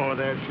 Oh,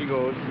 there she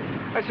goes.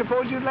 I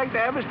suppose you'd like to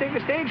have us take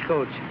a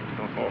stagecoach.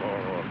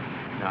 Oh,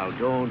 now,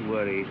 don't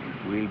worry.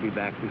 We'll be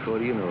back before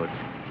you know it.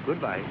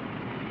 Goodbye.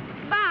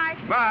 Bye.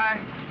 Bye.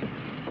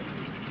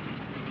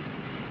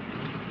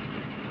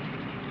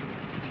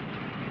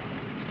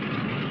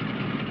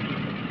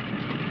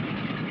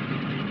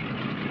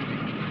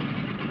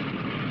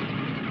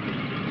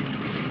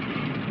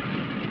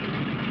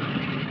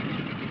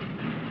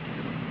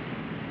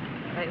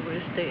 I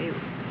wish they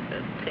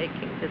were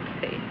taking the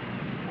train.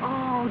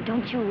 Oh,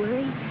 don't you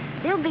worry.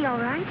 They'll be all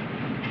right.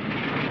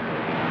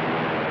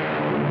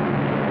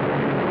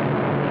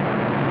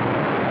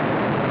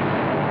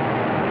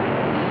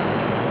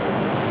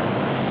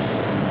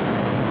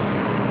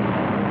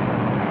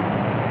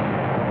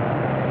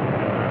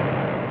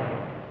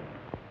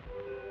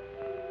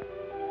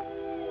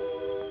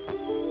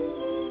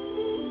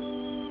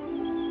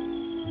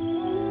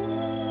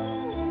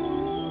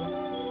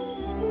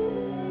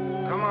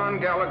 Come on,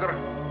 Gallagher.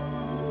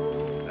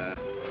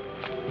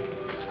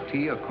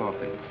 Tea or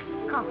coffee?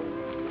 Coffee.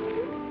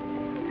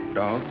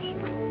 Dogs?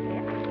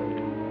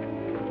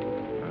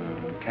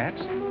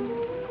 Cats?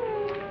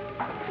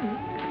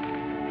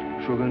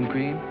 Sugar and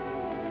cream?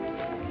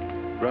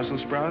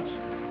 Brussels sprouts?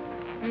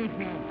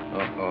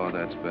 Mm-hmm. Oh,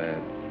 that's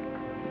bad.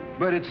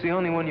 But it's the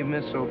only one you've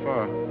missed so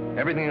far.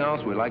 Everything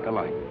else we like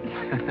alike.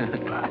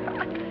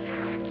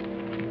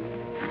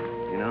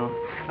 You know,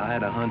 I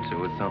had a hunch there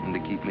was something to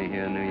keep me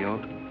here in New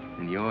York,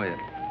 and you're it.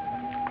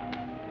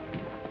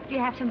 Do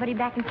you have somebody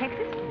back in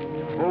Texas?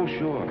 Oh,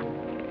 sure.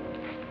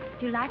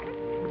 Do you like her?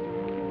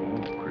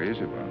 Oh,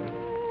 crazy about it.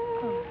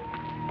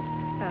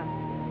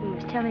 You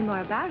must tell me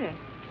more about her.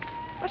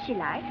 What's she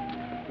like?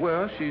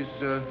 Well, she's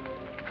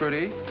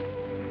pretty.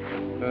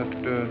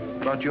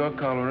 About your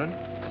coloring.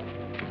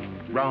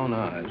 Brown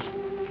eyes.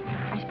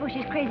 I suppose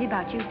she's crazy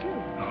about you,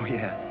 too. Oh,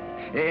 yeah.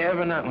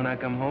 Every night when I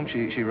come home,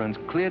 she runs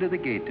clear to the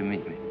gate to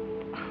meet me.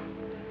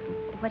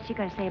 What's she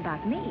going to say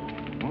about me?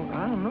 Well,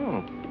 I don't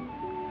know.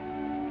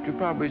 She'll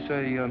probably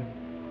say, You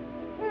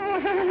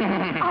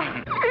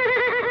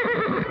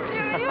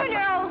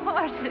know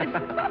horses.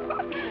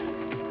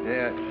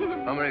 Yeah.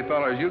 How many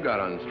fellers you got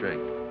on the string?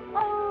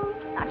 Oh,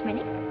 not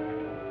many.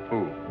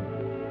 Who?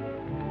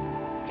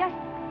 Just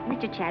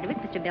Mr. Chadwick,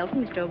 Mr.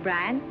 Belton, Mr.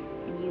 O'Brien,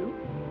 and you.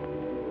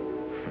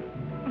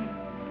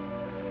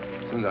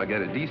 As soon as I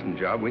get a decent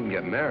job, we can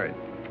get married.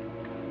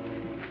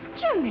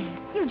 Jimmy,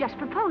 you just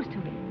proposed to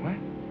me. What?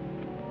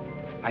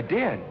 I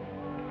did.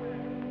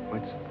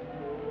 Well,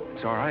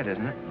 it's all right,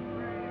 isn't it?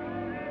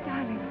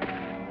 Darling.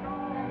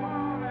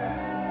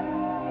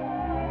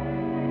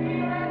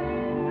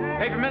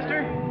 Paper,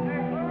 mister?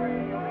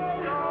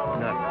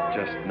 Not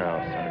just now,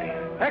 Sonny.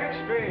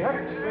 Extra.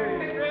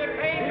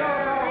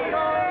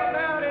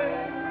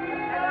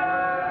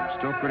 I'm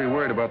still pretty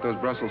worried about those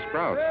Brussels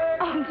sprouts.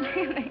 Oh,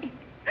 Jimmy.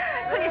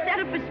 Will you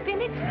settle for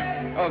spinach?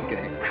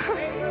 Okay.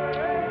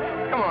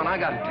 Come on, I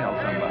gotta tell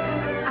somebody.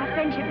 Our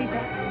friend should be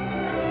back.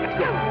 Let's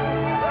go.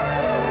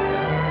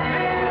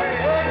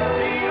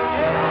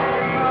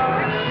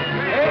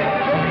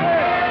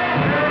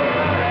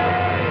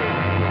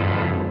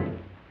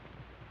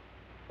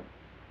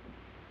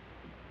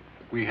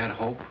 We had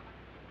hope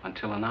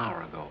until an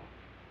hour ago.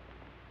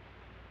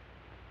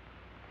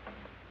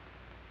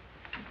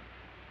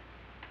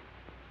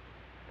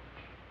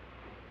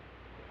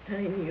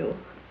 I knew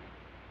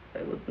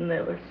I would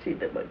never see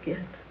them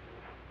again.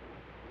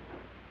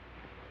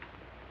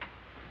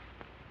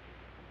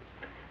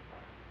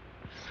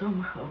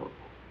 Somehow,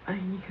 I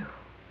knew.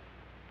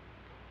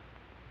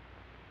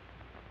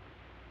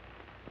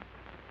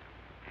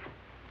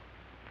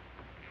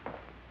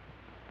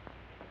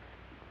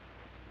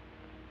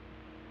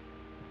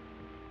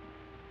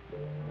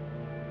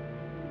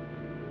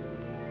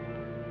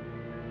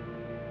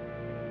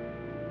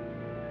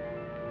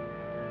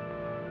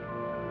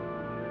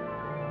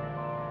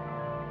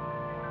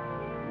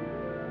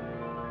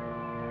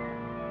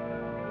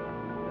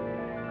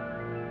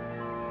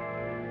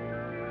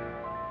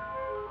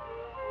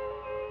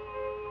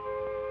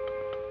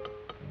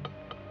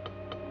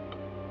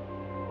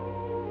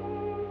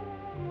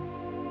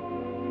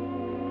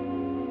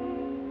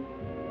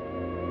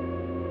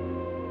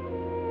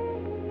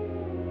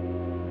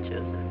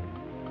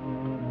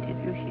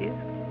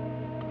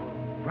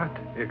 What,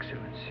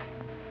 Excellency?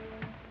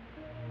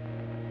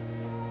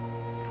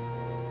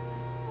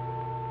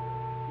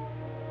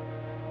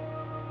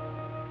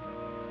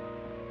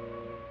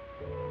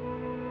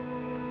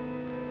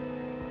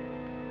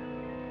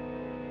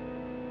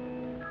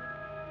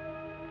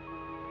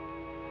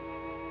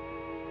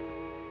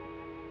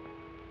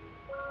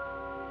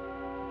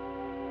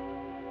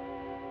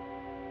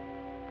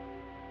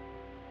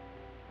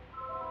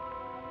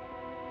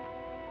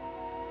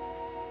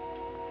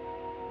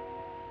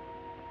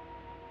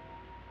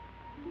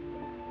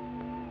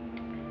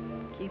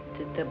 Make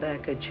the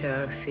tobacco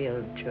jar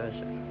filled,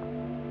 Joseph.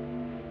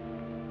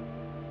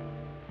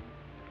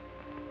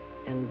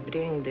 And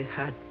bring the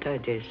hot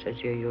toddies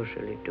as you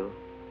usually do.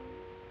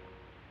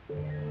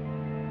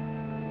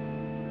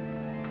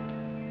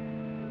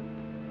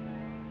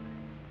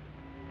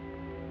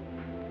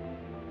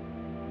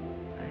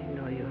 I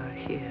know you are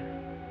here.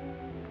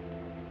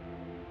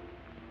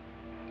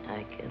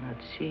 I cannot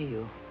see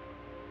you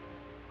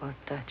or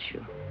touch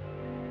you.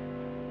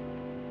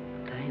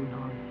 But I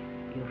know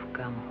you've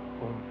come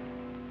home.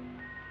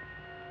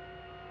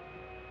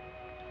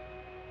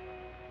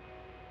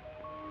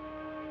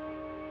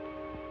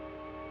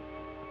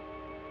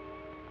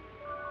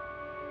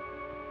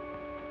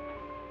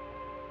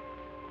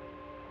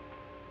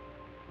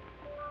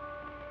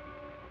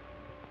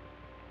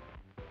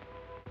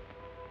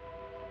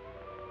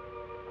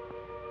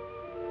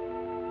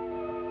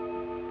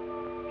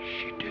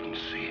 She didn't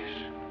see us.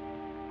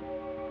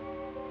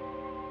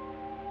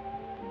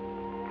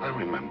 I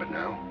remember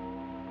now.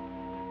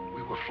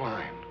 We were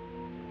flying.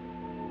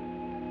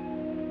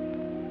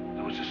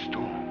 There was a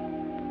storm.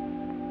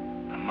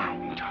 A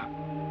mountaintop.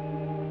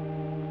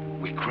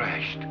 We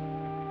crashed.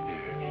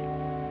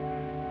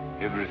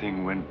 Yes.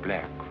 Everything went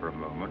black for a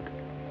moment.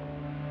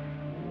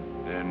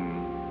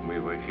 Then we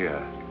were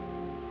here.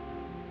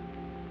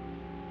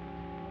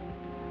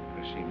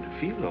 I seem to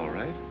feel all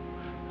right.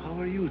 How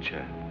are you,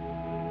 Chad?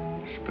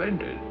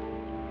 Splendid.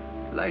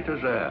 Light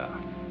as air.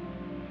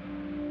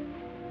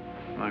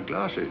 My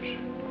glasses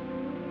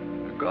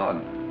are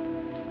gone.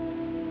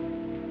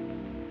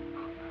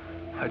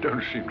 I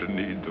don't seem to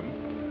need them.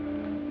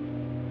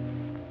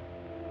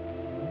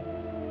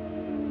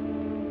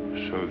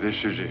 So this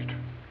is it.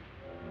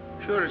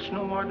 Sure, it's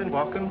no more than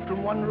walking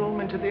from one room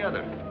into the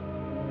other.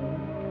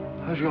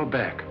 How's your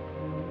back?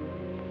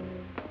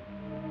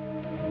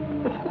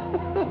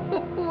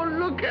 Oh,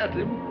 look at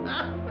him.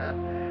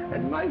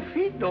 And my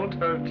feet don't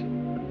hurt.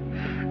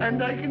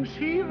 And I can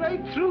see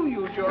right through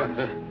you, George.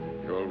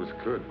 You always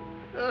could.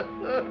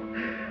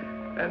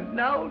 And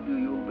now, do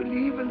you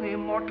believe in the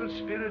immortal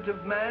spirit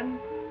of man?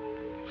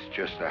 It's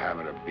just the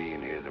habit of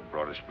being here that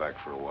brought us back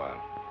for a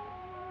while.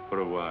 For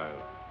a while.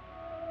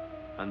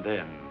 And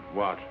then,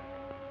 what?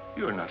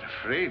 You're not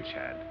afraid,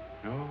 Chad.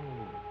 No.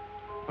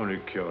 Only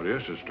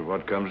curious as to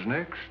what comes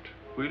next.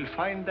 We'll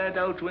find that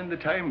out when the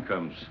time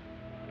comes.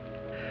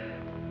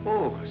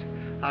 Oh,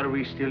 are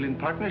we still in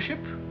partnership?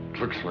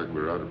 Looks like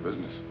we're out of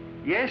business.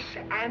 Yes,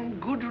 and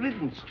good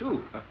riddance,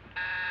 too.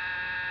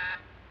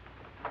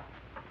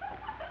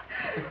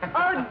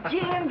 Oh,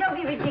 Jim, don't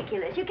be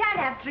ridiculous. You can't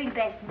have three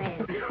best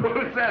men.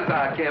 Who says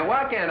I can't?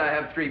 Why can't I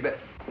have three best...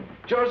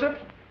 Joseph?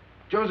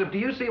 Joseph, do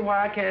you see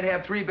why I can't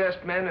have three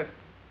best men if...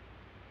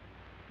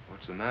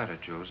 What's the matter,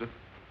 Joseph?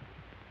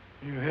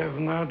 You have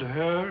not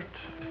heard?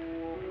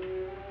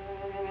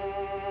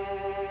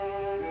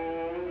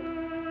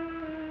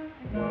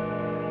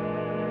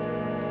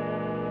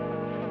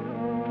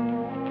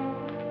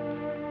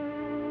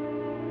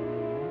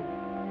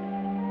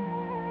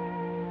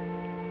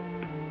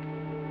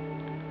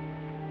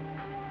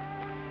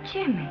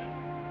 Jimmy.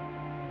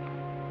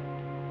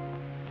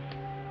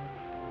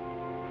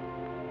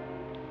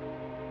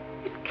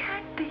 It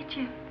can't be,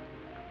 Jim.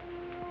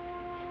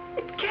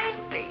 It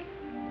can't be.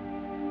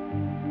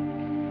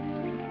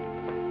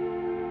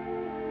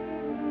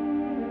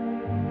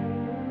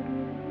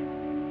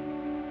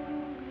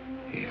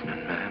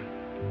 Evening, ma'am.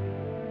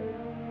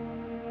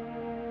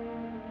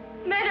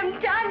 Madam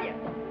Tanya.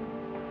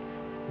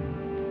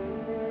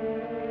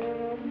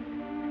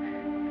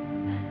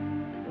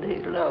 They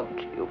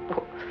loved you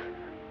both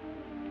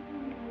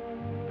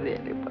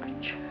very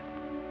much.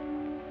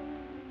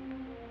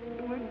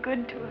 You were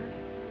good to us.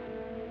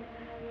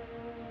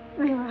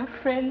 We were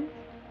friends.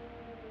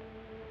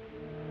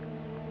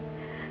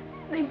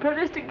 They brought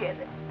us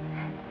together.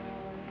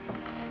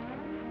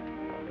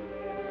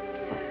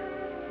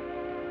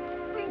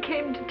 We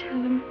came to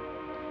tell them.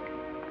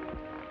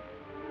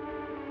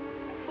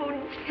 Oh,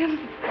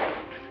 Jim.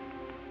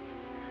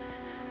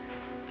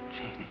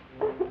 Jeannie.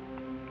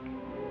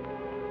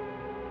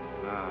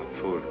 Ah,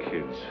 poor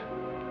kids.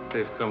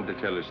 They've come to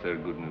tell us their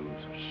good news.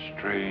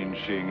 Strange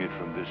seeing it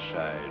from this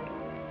side.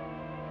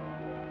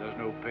 There's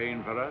no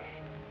pain for us,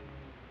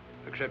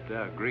 except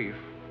our grief.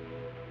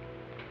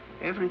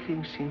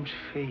 Everything seems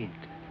faint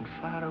and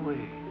far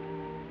away,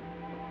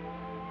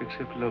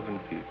 except loving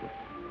people.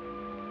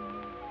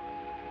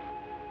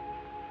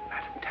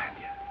 Madam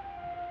Tanya.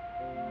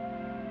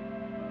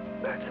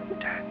 Madam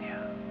Tanya.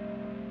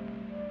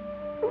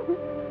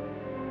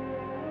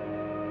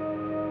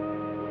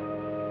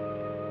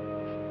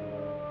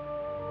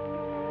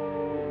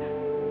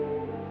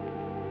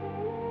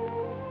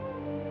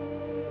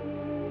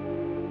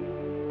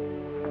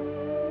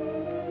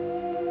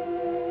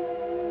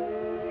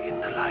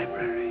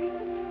 Library.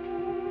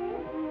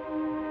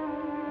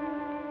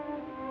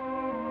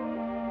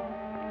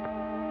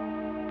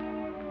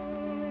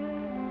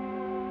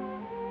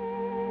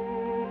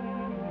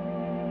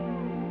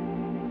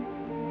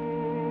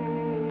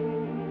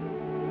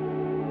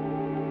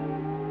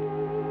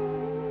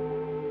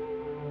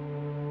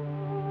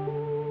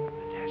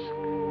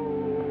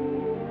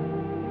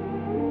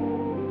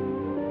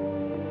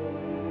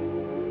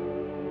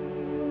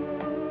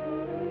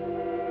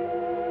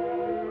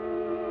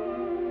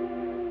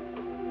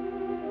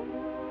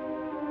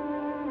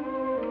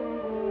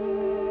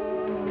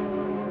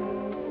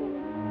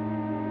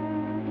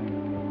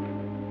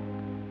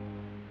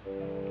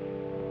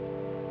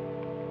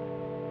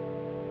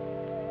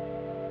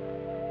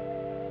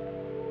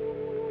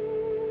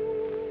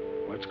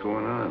 What's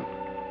going on?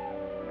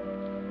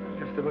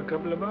 I left them a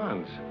couple of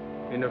bonds.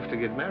 Enough to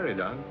get married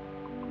on.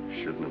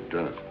 Shouldn't have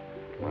done it.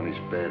 Money's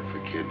bad for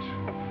kids.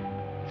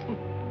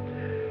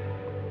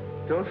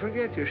 Don't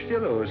forget, you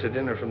still owe us a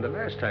dinner from the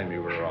last time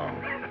you were wrong.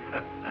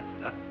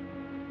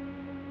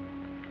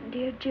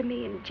 Dear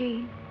Jimmy and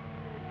Jean,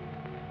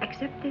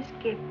 accept this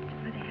gift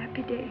for the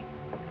happy day.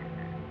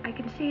 I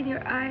can see in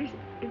your eyes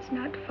it's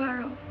not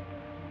far off.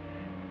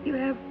 You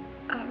have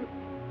our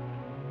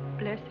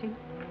blessing.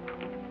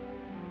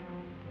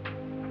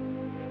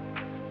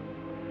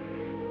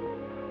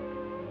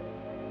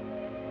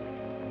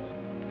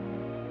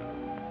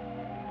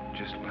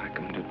 Just like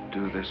him to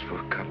do this for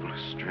a couple of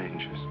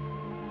strangers.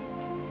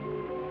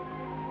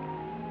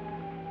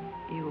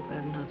 You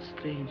are not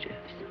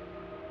strangers.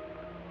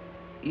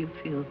 You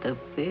feel the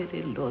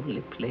very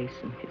lonely place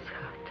in his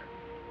heart.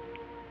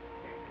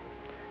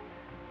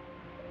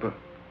 But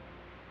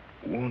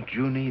won't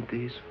you need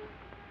these?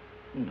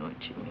 No,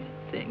 Jimmy,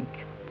 thank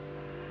you.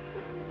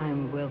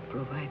 I'm well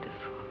provided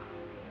for.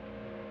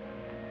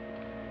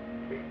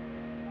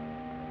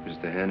 Is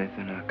there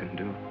anything I can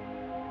do?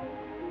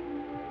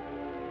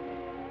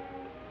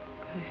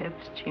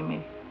 Perhaps,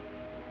 Jimmy,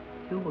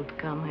 you would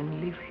come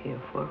and live here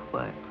for a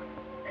while.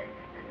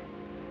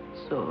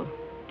 So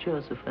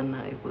Joseph and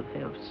I would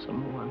have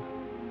someone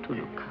to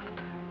look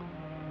after.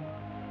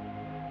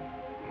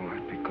 Oh,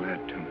 I'd be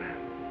glad to,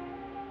 ma'am.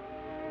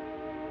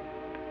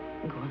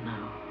 Go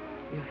now.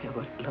 You have a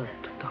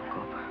lot to talk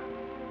over.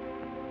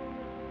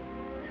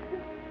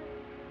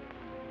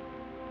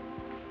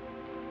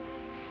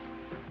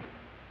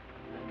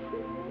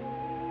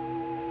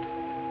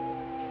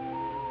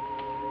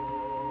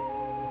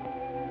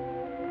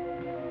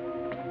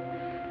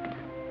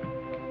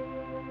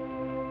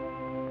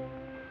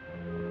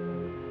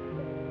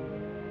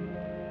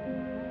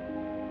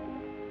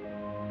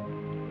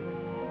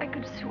 I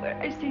could swear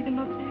I see them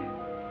up there.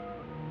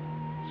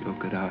 So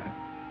could I.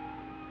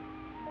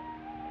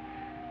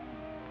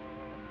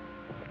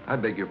 I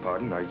beg your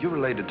pardon. Are you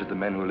related to the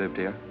men who lived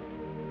here?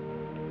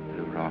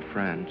 They were our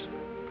friends.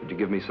 Could you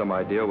give me some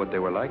idea what they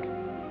were like?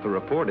 The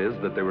report is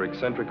that they were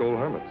eccentric old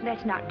hermits.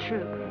 That's not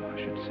true. I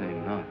should say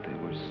not. They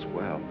were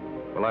swell.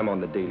 Well, I'm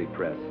on the daily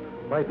press.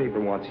 My paper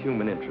wants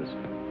human interest.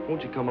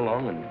 Won't you come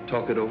along and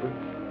talk it over?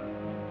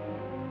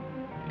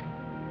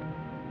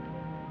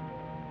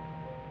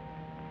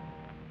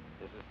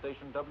 This is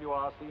station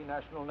WRC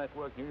National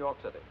Network, New York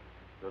City.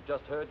 You have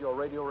just heard your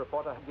radio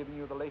reporter giving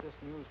you the latest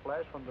news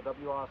flash from the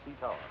WRC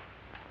tower.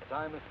 The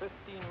time is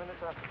 15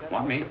 minutes after 10.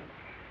 Want me?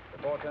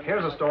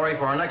 Here's a story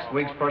for our next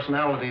week's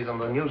personalities on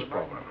the news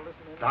program.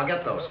 Now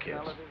get those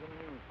kids.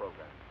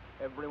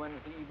 Every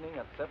Wednesday evening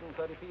at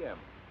 7:30 p.m.,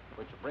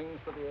 which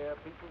brings to the air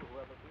people who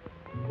have appeared.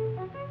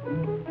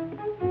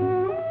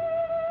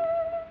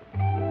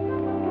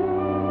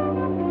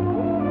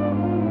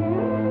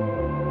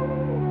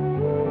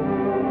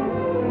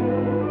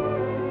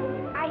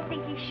 I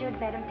think you should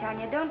let him,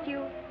 Tanya, don't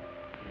you?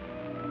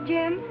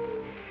 Jim,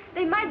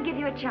 they might give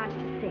you a chance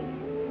to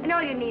sing, and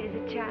all you need is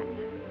a chance.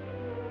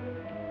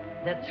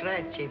 That's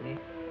right, Jimmy.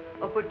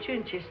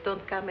 Opportunities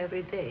don't come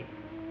every day.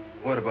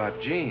 What about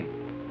Jean?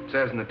 It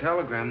says in the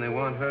telegram they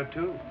want her,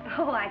 too.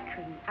 Oh, I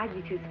couldn't. I'd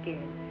be too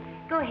scared.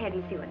 Go ahead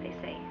and see what they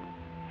say.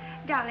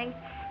 Darling,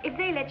 if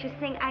they let you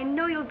sing, I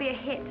know you'll be a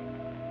hit.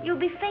 You'll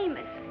be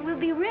famous. We'll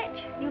be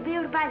rich. You'll be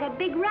able to buy that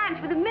big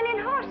ranch with 1 million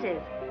horses.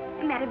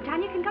 And Madam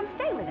Tanya can come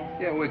stay with us.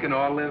 Yeah, we can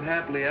all live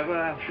happily ever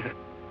after.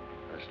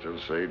 I still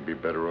say he'd be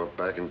better off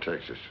back in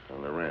Texas,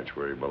 on the ranch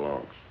where he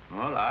belongs.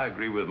 Well, I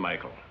agree with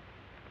Michael.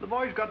 The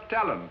boy's got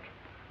talent.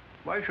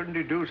 Why shouldn't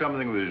he do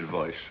something with his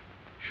voice?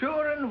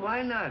 Sure, and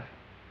why not?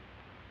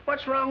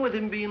 What's wrong with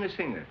him being a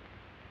singer?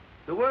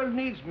 The world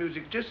needs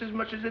music just as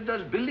much as it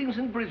does buildings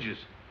and bridges.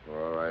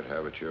 All right,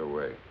 have it your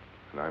way.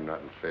 And I'm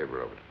not in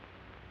favor of it.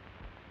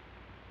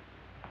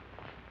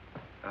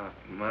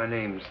 My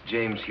name's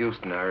James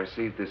Houston. I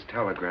received this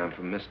telegram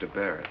from Mr.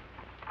 Barrett.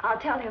 I'll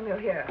tell him you're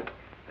here.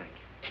 Thank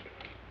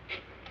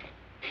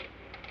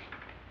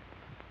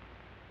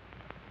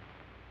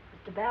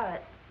you. Mr.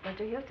 Barrett,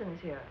 Mr. Houston is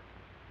here.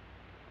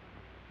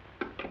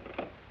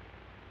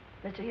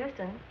 Mr.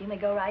 Houston, you may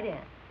go right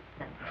in.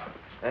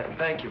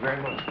 Thank you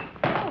very much.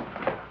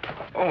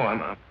 Oh,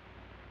 I'm...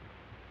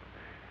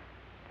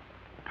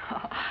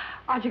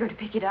 Aren't you going to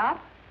pick it up?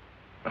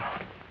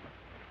 I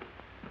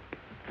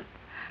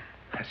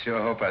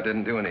sure hope I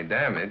didn't do any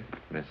damage,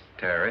 Miss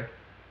Terry.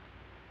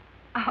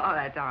 Oh,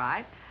 that's all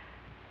right.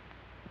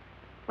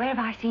 Where have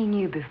I seen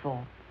you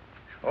before?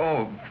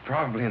 Oh,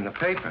 probably in the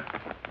paper.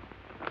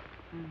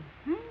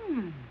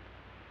 Hmm.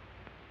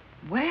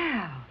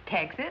 Well,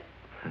 Texas,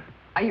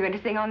 are you going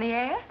to sing on the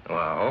air? Well,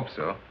 I hope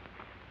so.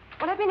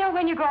 Well, let me know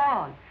when you go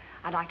on.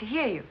 I'd like to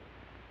hear you.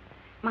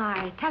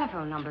 My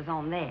telephone number's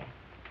on there.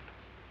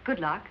 Good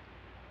luck.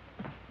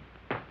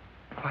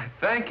 Why,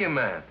 thank you,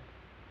 ma'am.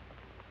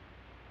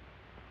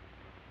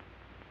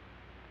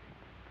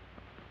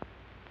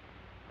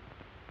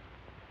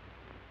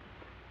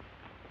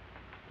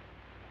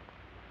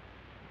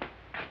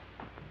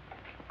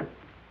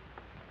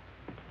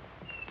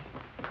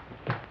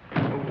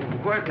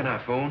 Where can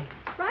I phone?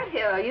 Right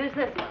here. I'll use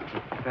this one.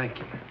 Thank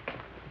you.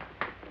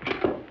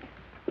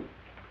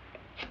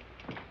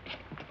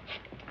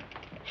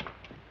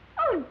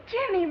 Oh,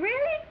 Jimmy,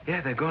 really?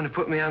 Yeah, they're going to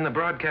put me on the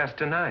broadcast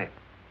tonight.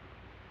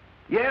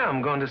 Yeah,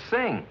 I'm going to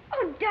sing.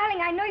 Oh, darling,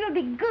 I know you'll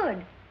be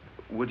good.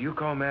 Would you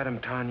call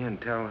Madame Tanya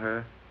and tell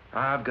her?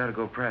 I've got to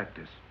go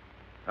practice.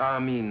 I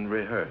mean,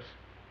 rehearse.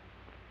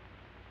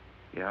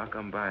 Yeah, I'll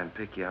come by and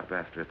pick you up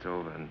after it's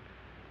over, and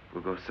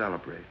we'll go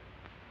celebrate.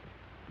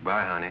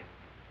 Bye, honey.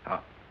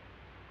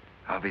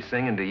 I'll be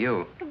singing to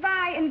you.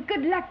 Goodbye, and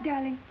good luck,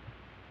 darling.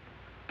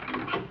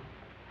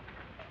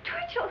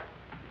 Twitchell.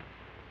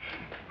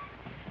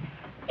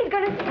 He's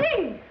going to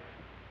sing.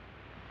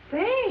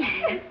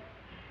 Sing?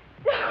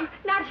 No,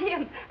 not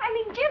him. I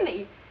mean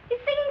Jimmy. He's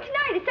singing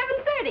tonight at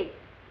 7:30.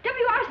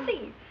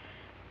 WRC.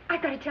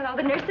 I've got to tell all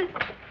the nurses.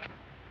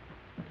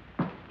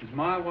 Is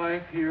my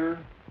wife here?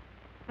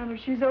 Well,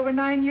 she's over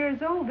 9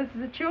 years old. This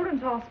is a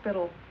children's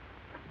hospital.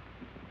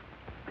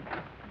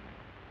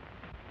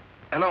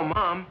 Hello,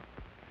 Mom.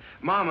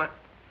 Mama.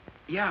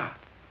 Yeah.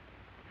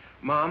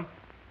 Mom,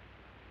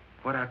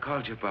 what I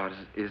called you about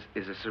is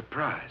a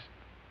surprise.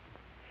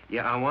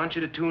 Yeah, I want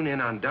you to tune in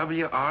on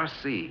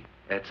WRC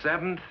at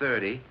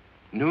 7:30,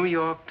 New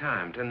York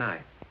time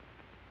tonight.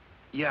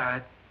 Yeah,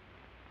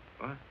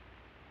 what?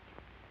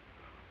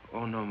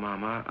 Oh, no,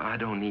 Mom, I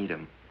don't need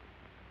them.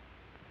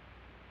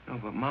 No,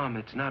 but, Mom,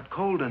 it's not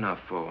cold enough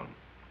for them.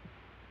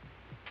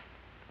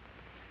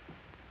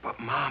 But,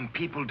 Mom,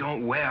 people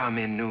don't wear them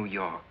in New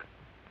York.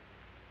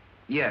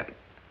 Yeah.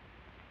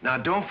 Now,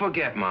 don't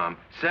forget, Mom,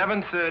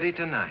 7:30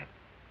 tonight.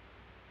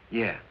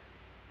 Yeah.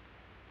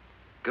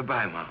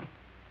 Goodbye, Mom.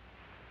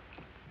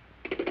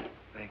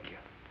 Thank you.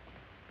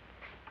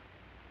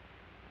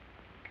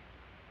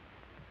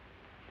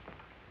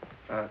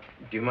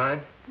 Do you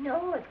mind?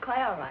 No, it's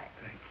quite all right.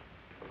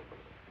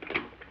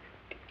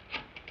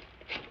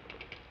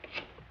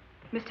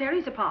 Miss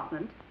Terry's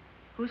apartment.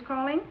 Who's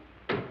calling?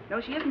 No,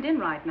 she isn't in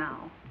right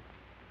now.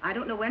 I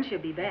don't know when she'll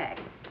be back.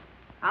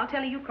 I'll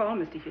tell her you called,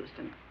 Mr.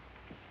 Houston.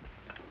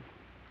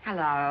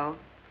 Hello.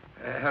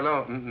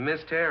 Hello,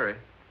 Miss Terry.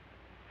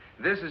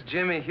 This is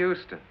Jimmy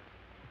Houston.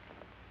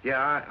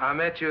 Yeah, I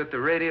met you at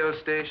the radio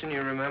station,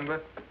 you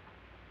remember?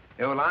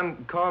 Yeah, well,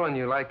 I'm calling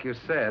you like you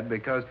said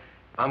because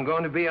I'm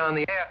going to be on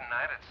the air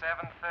tonight at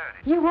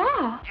 7:30. You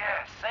are?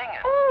 Yeah, singing.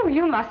 Oh,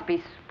 you must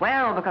be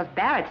swell because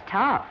Barrett's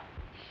tough.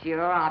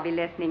 Sure, I'll be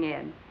listening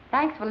in.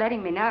 Thanks for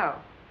letting me know.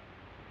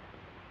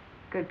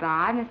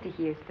 Goodbye, Mr.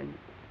 Houston.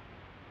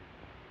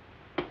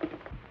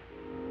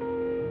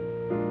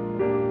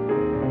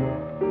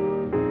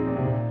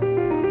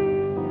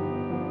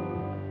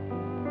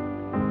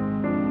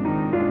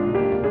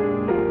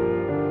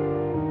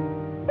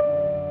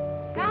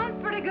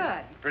 Sounds pretty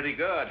good. Pretty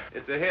good.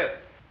 It's a hit.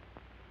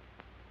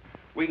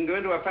 We can go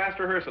into a fast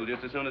rehearsal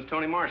just as soon as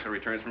Tony Marshall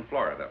returns from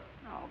Florida.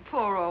 Oh,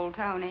 poor old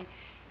Tony.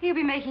 He'll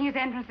be making his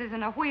entrances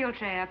in a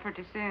wheelchair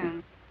pretty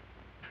soon.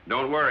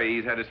 Don't worry,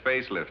 he's had his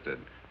face lifted.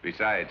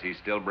 Besides, he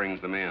still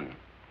brings them in.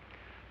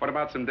 What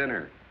about some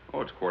dinner?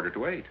 Oh, it's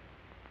 7:45.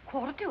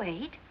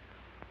 7:45?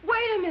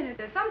 Wait a minute.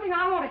 There's something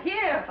I want to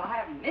hear if I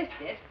haven't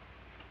missed it.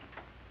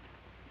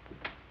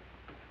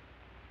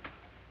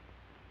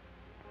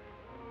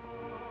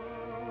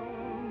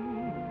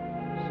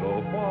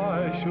 So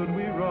why should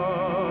we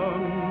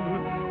run?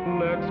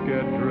 Let's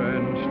get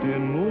drenched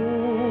in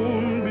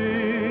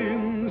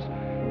moonbeams.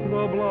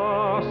 The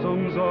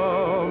blossoms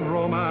of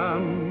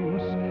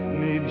romance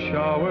need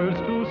showers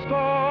to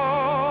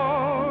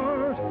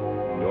start.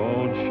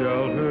 Don't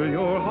shelter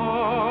your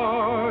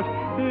heart,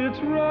 it's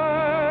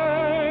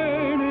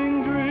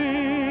raining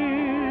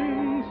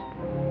dreams.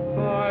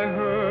 I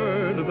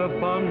heard the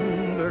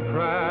thunder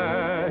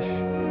crash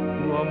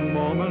the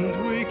moment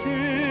we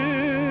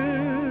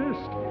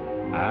kissed,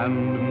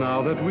 and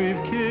now that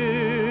we've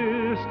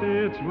kissed,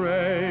 it's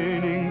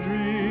raining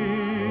dreams.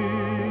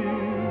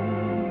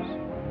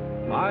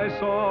 I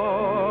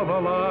saw the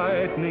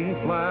lightning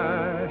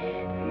flash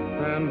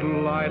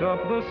and light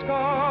up the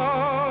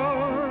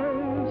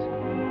skies,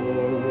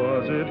 or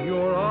was it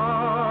your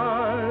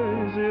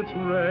eyes? It's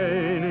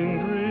raining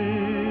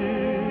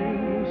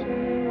dreams.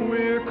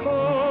 We're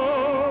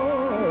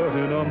caught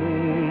in a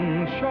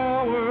moon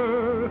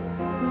shower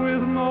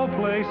with no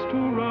place to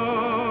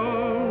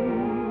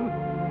run.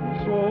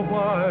 So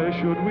why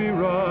should we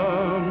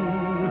run?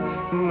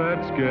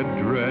 Let's get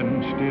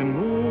drenched in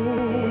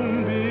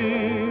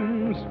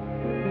moonbeams.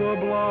 The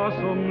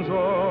blossoms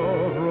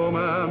of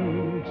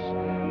romance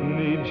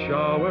need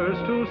showers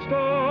to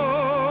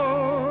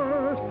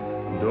start.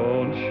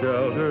 Don't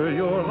shelter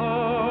your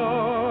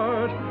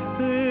heart,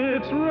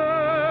 it's raining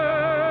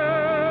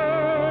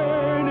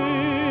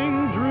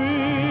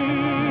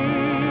dreams.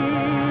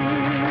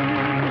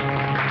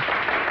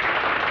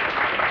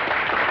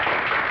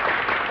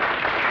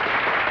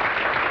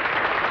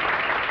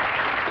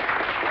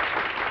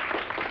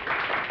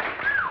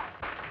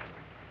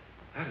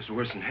 That is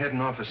worse than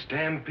heading off a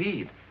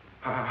stampede.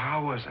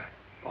 How was I?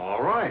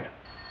 All right.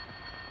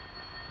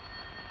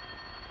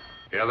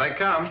 Here they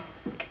come.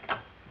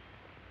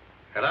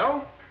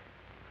 Hello?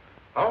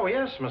 Oh,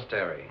 yes, Miss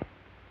Terry.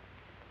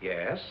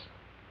 Yes.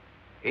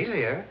 He's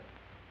here.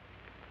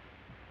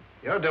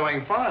 You're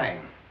doing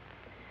fine.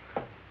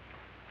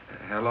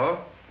 Hello?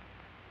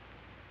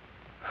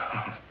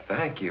 Oh,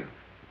 thank you.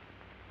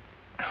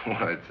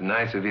 Well, it's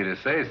nice of you to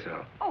say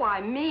so. Oh,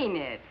 I mean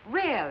it.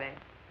 Really.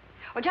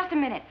 Oh, just a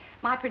minute.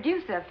 My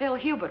producer, Phil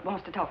Hubert,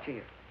 wants to talk to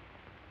you.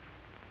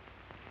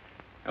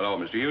 Hello,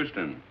 Mr.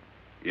 Houston.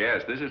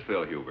 Yes, this is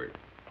Phil Hubert.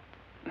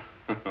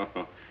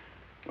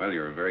 Well,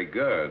 you're very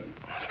good.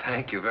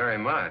 Thank you very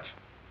much.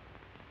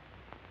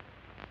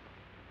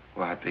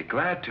 Well, I'd be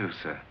glad to,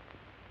 sir.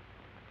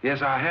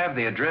 Yes, I have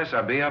the address.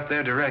 I'll be up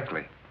there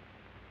directly.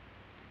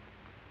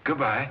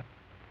 Goodbye.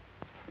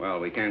 Well,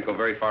 we can't go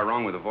very far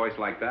wrong with a voice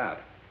like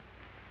that.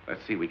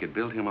 Let's see, we could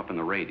build him up on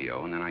the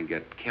radio, and then I'd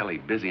get Kelly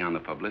busy on the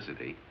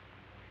publicity.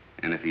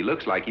 And if he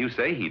looks like you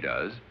say he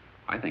does,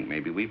 I think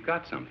maybe we've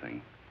got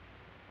something.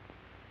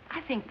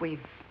 I think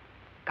we've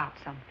got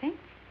something.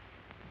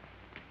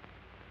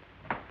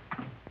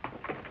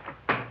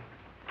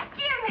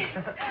 Jimmy!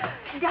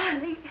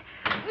 Darling,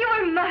 you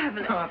were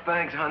marvelous. Oh,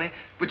 thanks, honey.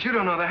 But you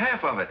don't know the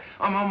half of it.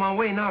 I'm on my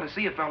way now to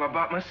see a fella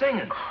about my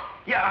singing.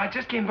 Yeah, I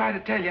just came by to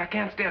tell you I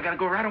can't stay. I gotta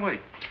go right away.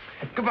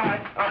 Goodbye.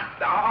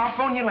 I'll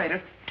phone you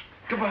later.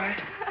 Goodbye.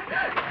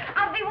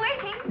 I'll be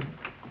waiting.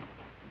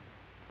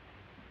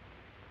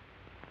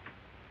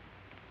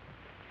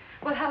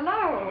 Well,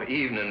 hello. Oh,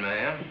 evening,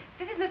 ma'am.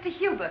 This is Mr.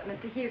 Hubert,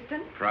 Mr.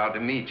 Houston. Proud to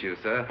meet you,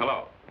 sir.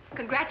 Hello.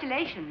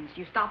 Congratulations.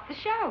 You stopped the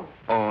show.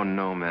 Oh,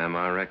 no, ma'am.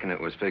 I reckon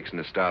it was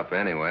fixing to stop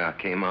anyway. I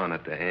came on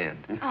at the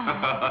end.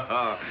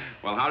 Oh.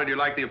 Well, how did you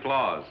like the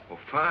applause? Well,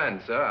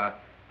 fine, sir.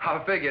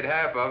 I figured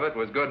half of it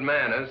was good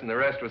manners and the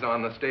rest was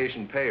on the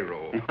station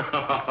payroll.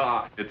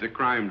 It's a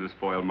crime to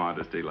spoil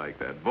modesty like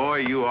that. Boy,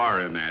 you are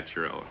a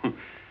natural.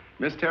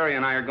 Miss Terry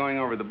and I are going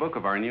over the book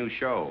of our new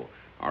show.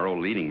 Our old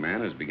leading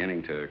man is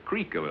beginning to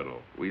creak a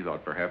little. We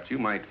thought perhaps you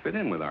might fit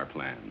in with our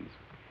plans.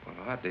 Well,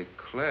 I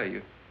declare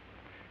you.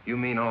 You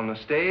mean on the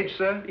stage,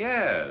 sir?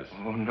 Yes.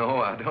 Oh, no,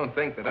 I don't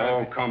think that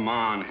Oh, come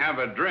on. Have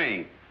a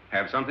drink.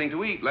 Have something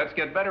to eat. Let's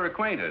get better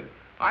acquainted.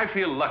 I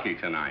feel lucky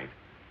tonight.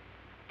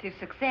 To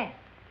success.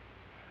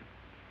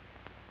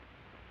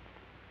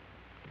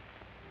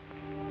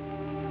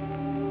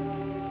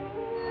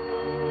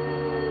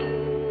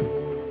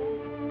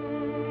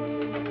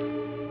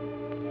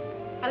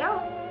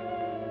 Hello?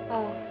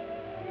 Oh,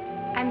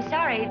 I'm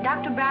sorry.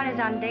 Dr. Brown is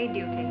on day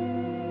duty.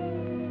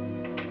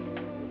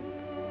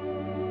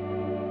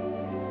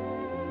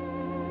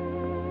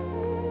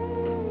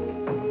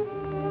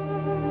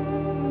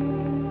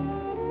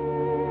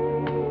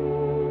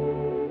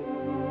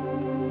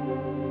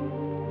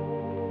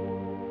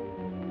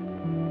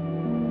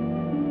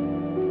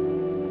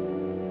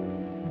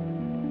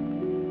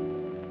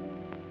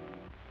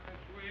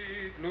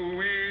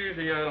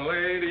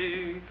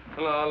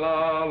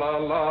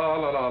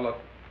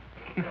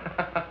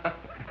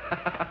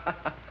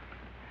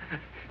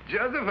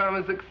 Joseph, I'm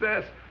a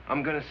success.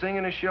 I'm going to sing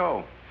in a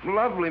show.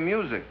 Lovely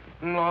music.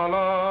 La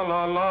la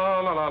la la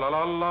la la la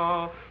la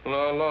la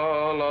la la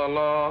la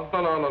la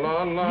la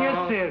la la.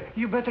 Yes, sir.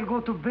 You better go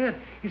to bed.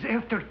 It's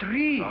after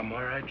 3. I'm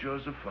all right,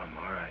 Joseph. I'm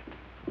all right.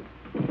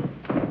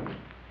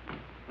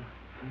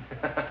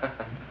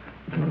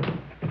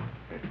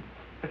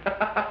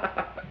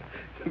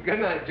 Good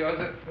night,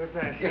 Joseph. Good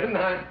night. Good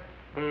night.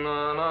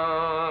 La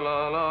la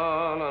la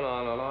la la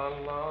la la la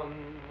la.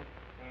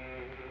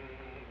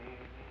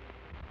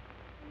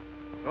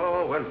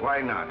 Oh, well,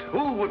 why not?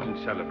 Who wouldn't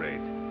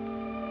celebrate?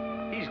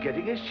 He's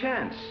getting his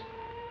chance.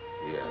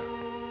 Yeah.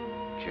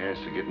 Chance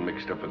to get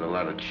mixed up with a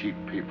lot of cheap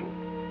people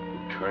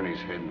who turn his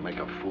head and make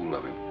a fool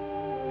of him.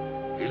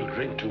 He'll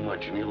drink too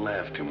much and he'll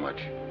laugh too much.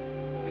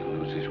 He'll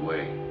lose his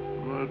way.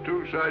 Well,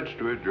 two sides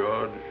to it,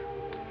 George.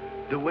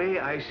 The way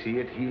I see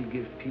it, he'll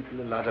give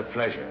people a lot of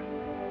pleasure.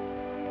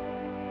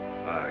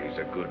 Ah, he's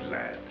a good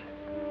lad.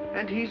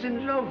 And he's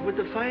in love with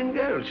a fine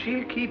girl.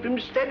 She'll keep him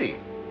steady.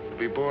 To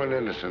be born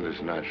innocent is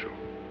natural.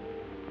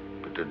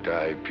 But to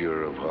die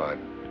pure of heart,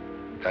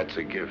 that's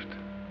a gift.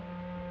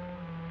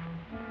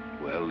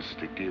 Well,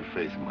 stick to your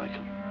faith,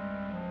 Michael.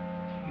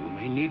 You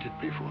may need it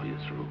before you're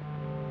through.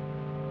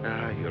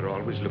 Ah, you're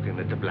always looking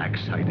at the black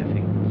side of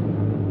things.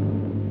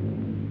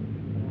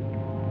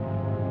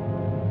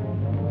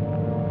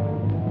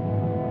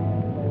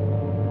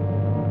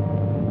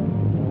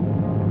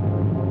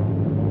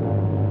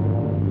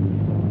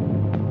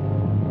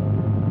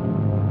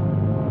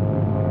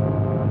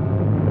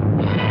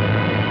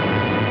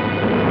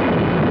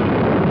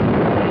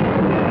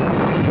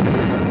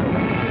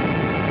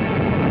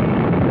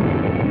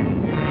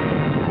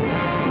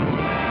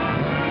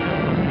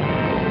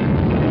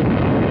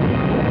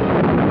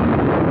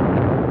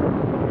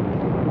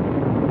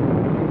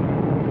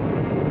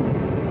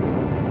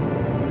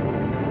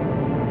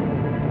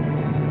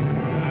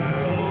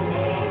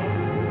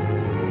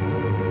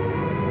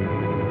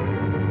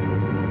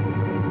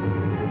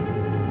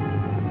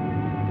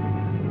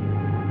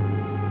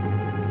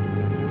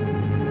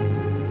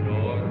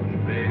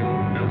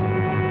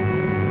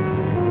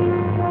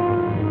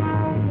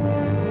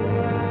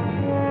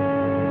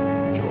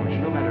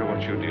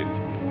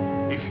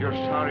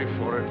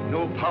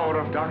 No power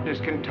of darkness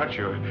can touch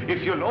you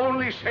if you'll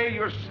only say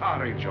you're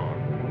sorry, John.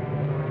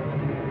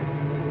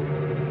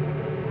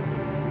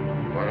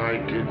 What I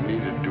did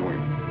needed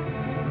doing.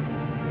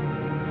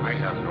 I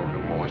have no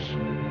remorse.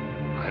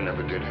 I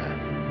never did have.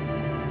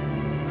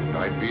 And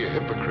I'd be a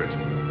hypocrite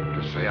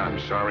to say I'm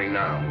sorry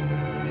now.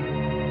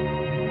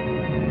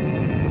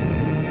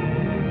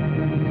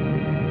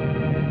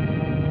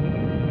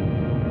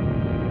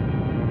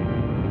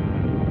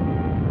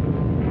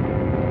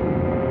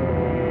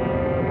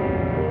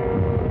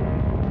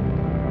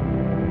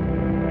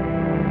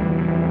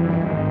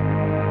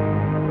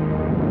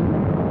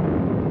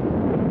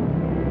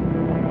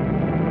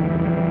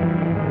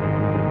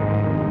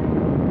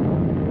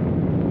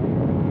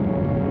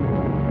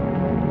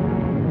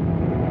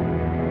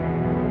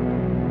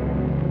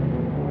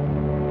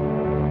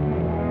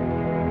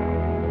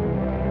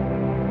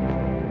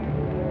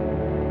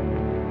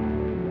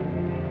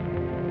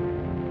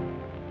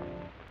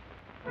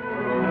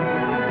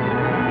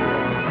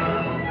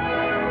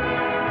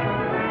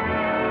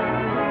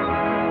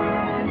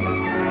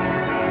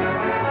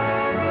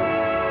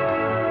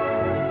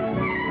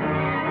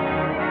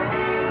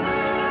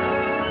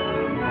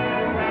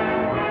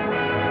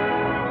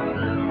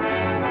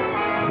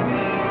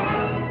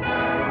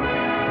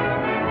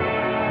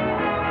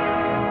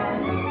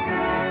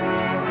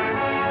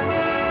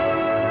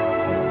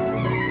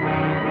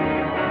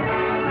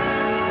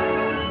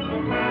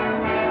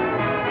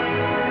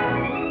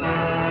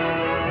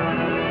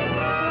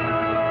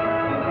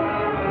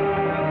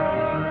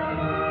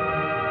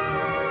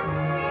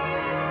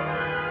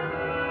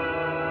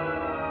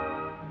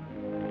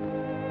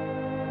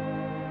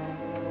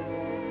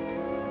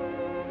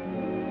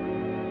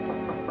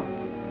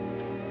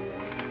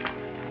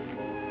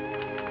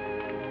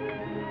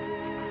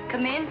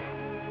 Come in.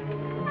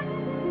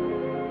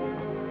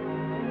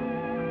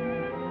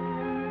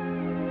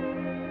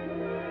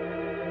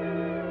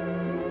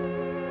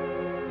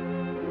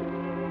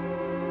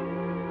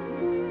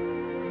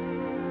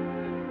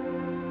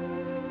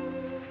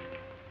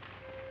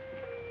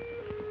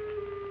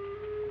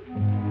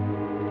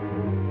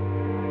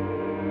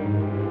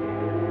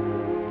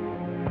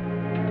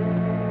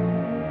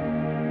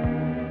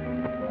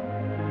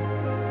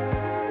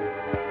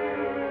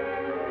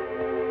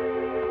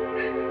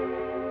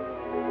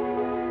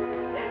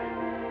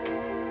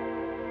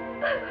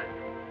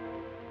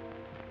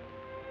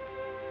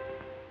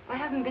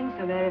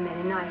 So very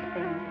many nice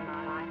things in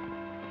my life.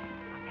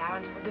 My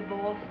parents were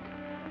divorced.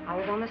 I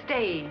was on the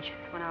stage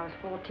when I was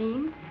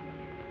 14.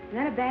 And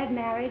then a bad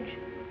marriage.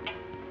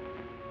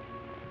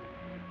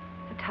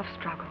 It's a tough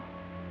struggle.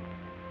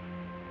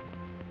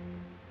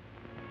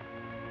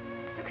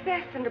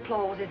 Success and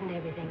applause isn't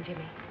everything,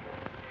 Jimmy.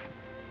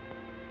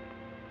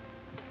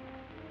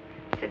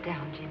 Sit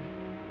down, Jimmy.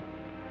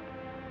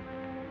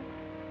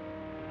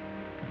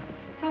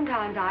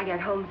 Sometimes I get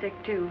homesick,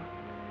 too,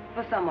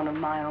 for someone of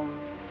my own.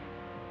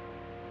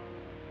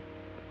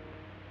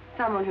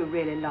 Someone who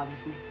really loves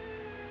me,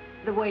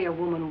 the way a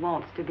woman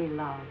wants to be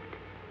loved.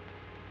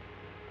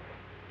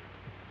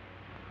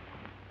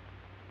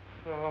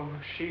 Oh,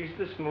 she's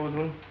the smooth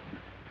one.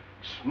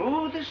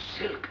 Smooth as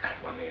silk,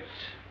 that one is.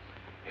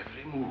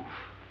 Every move,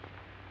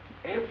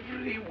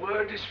 every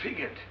word is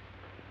figured.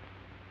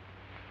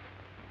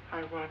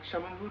 I want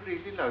someone who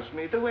really loves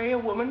me the way a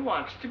woman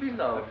wants to be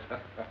loved.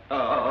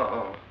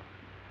 Oh,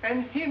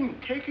 and him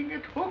taking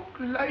it hook,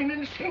 line,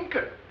 and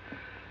sinker.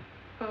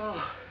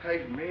 Oh,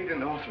 I've made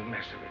an awful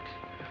mess of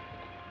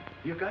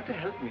it. You got to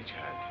help me,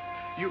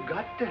 Chad. You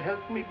got to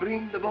help me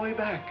bring the boy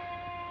back.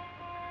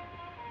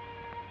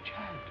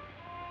 Chad.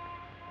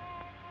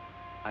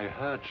 I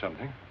heard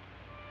something.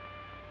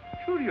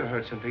 Sure you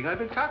heard something. I've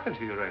been talking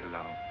to you right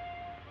along.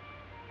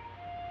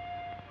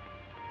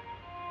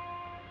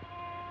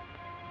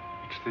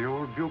 It's the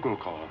old bugle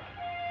call.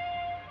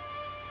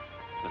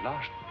 The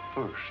last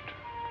burst.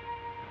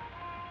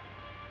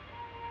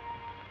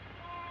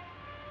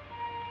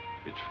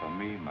 It's from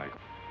me, Michael.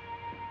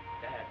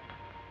 Dad.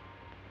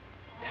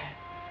 Dad.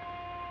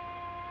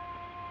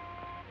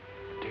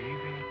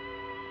 David.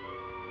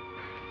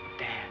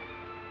 Dad.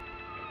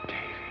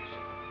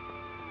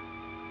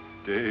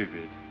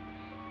 David.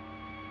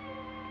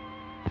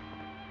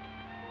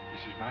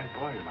 This is my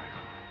boy,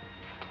 Michael.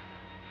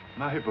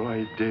 My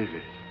boy,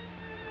 David.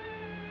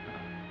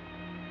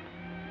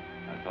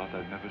 I thought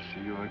I'd never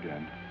see you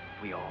again.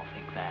 We all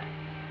think that.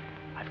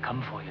 I've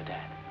come for you,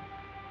 Dad.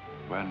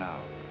 Where now?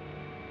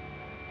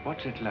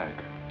 What's it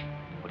like?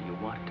 What do you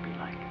want it to be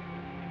like?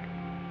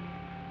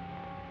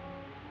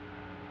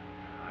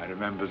 I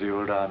remember the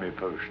old army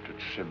post at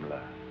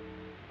Simla.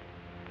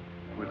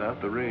 Without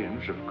the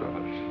rains, of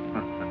course.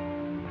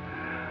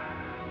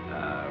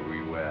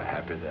 We were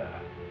happy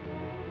there.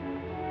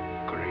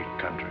 Great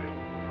country.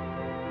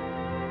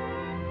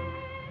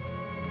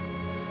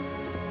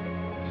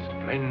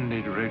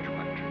 Splendid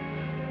regiment.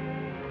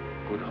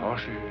 Good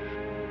horses.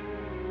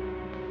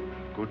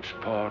 Good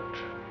sport.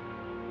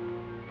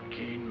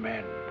 Keen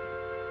men.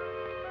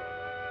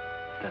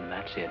 Then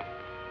that's it.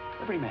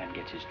 Every man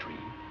gets his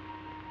dream.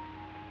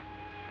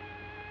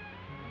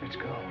 Let's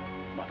go.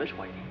 Mother's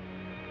waiting.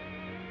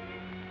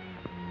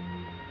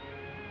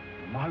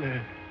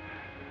 Molly.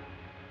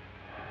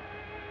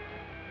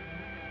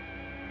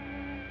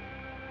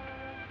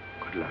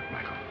 Good luck,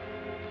 Michael.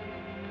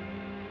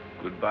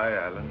 Goodbye,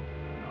 Alan.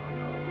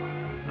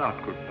 No,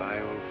 not goodbye,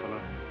 old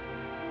fellow.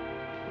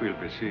 We'll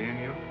be seeing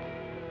you.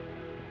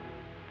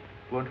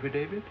 Won't we,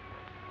 David?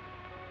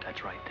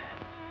 That's right,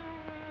 Dad.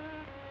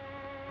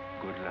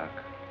 Good luck,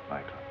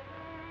 Michael.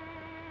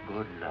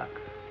 Good luck.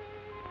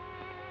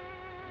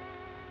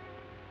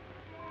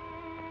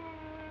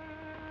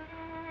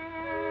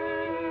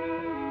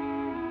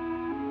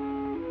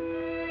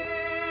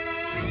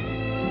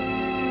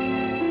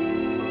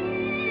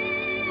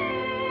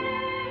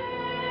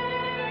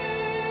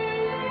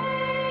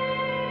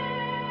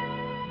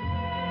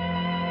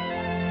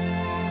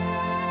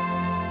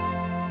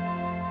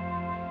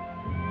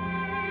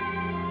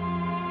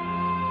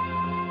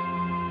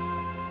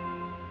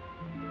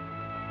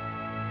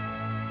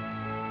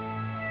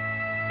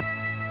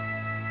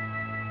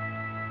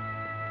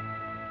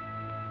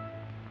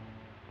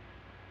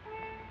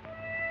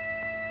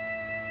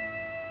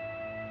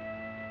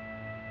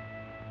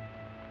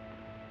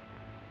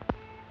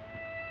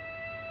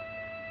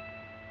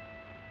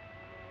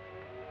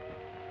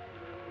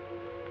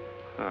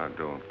 Ah,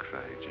 don't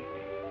cry, Jeannie.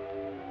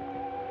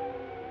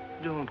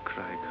 Don't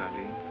cry,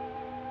 Colleen.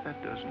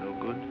 That does no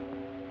good.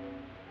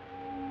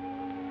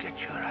 Get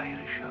your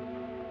Irish up.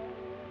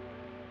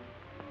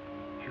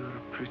 You're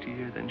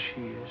prettier than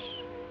she is.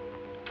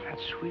 And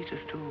sweeter,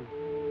 too.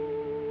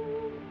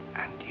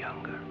 And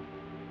younger.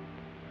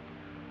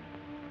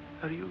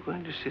 Are you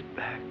going to sit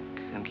back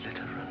and let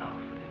her run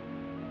off with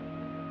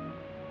him?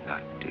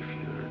 Not if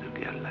you're the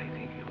girl I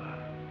think you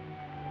are.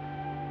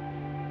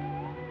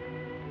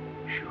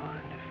 Sure,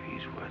 and if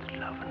he's worth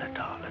loving at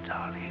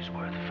all, he's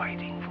worth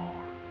fighting for.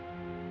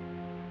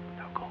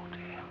 Now go to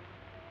him.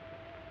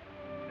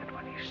 And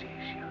when he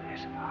sees you,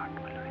 his heart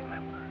will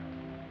remember.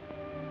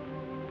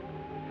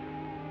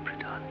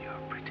 Put on your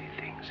pretty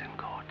things and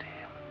go to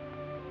him.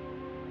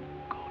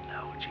 Go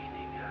now,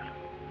 Jeannie girl.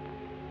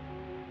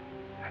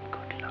 And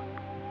good luck.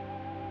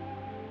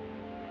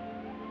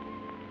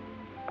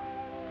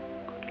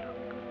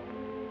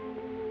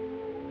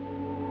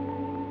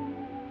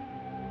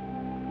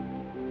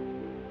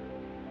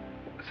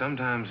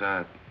 Sometimes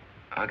I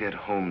get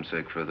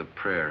homesick for the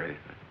prairie.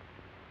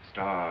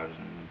 Stars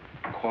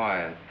and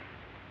quiet.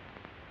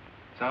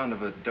 Sound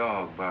of a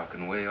dog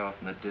barking way off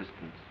in the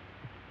distance.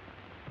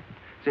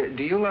 Say,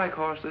 do you like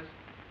horses?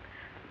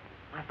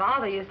 My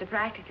father used to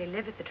practically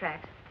live at the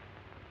tracks.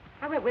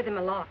 I went with him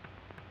a lot.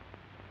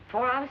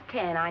 Before I was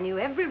 10, I knew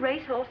every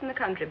racehorse in the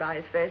country by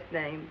his first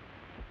name.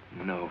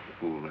 No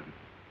fooling.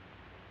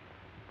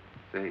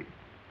 Say,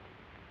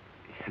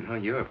 you know,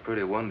 you're a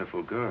pretty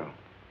wonderful girl.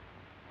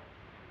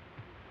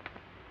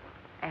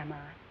 Am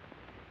I?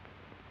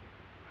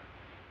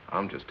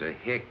 I'm just a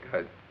hick.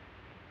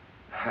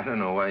 I don't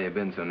know why you've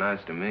been so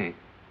nice to me.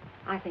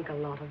 I think a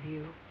lot of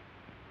you.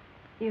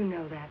 You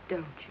know that, don't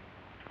you?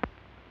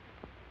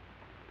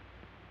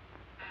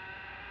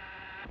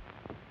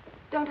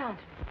 Don't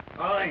answer.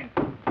 Arlene.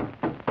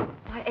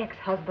 My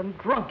ex-husband,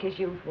 drunk as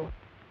usual.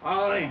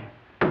 Arlene.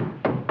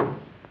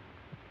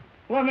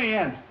 Let me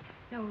in.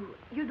 No,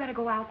 you'd better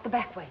go out the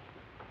back way.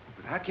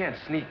 But I can't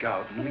sneak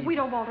out and leave. We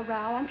don't want a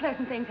row.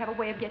 Unpleasant things have a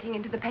way of getting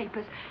into the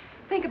papers.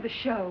 Think of the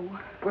show.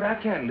 But I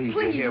can't leave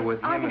you here with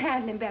him. I can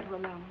handle him better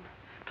alone.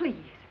 Please.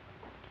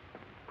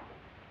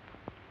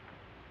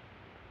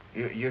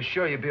 You're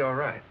sure you'll be all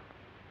right?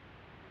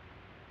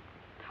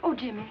 Oh,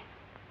 Jimmy.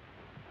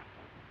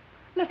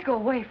 Let's go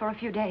away for a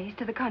few days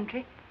to the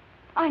country.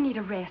 I need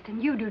a rest,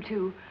 and you do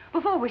too,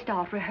 before we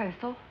start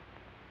rehearsal.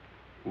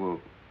 Well,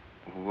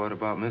 what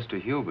about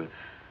Mr. Hubert?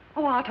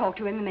 Oh, I'll talk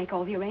to him and make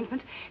all the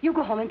arrangements. You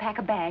go home and pack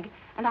a bag,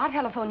 and I'll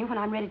telephone you when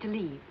I'm ready to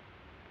leave.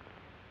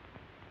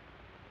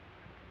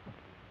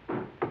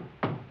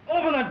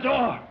 Open the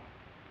door!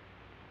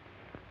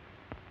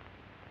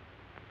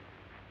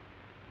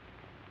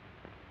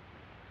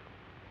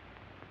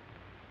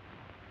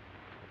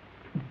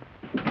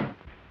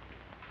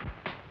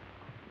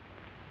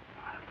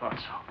 I thought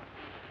so.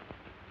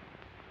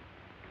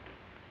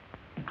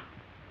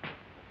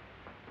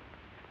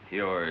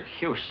 You're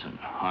Houston,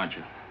 aren't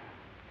you?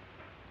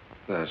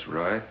 That's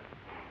right.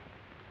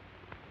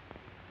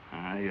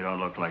 You don't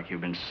look like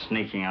you've been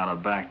sneaking out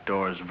of back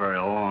doors very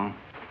long.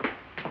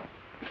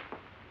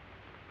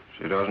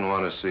 She doesn't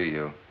want to see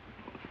you.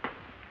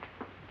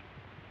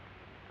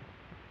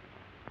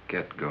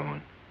 Get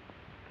going.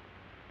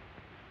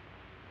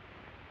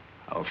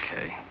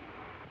 Okay.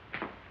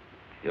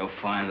 You'll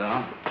find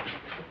out.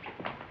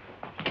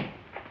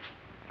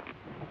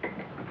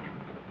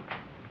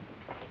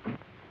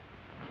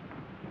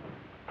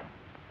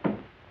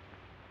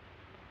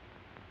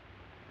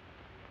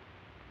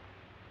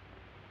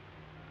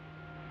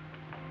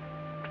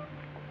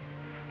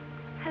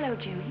 Hello,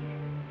 Jimmy.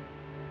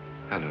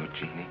 Hello,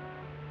 Jeannie.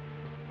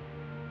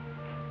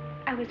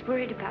 I was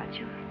worried about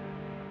you.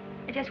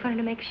 I just wanted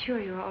to make sure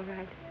you're all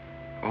right.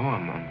 Oh,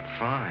 I'm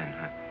fine.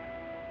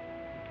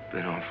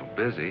 been awful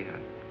busy.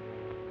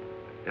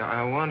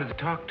 I wanted to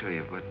talk to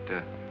you, but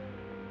it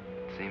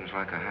seems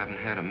like I haven't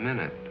had a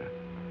minute.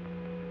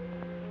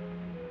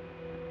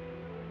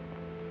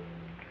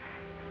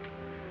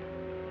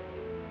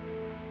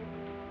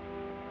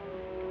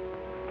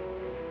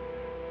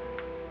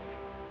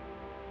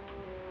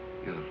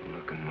 You're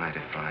looking mighty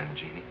fine,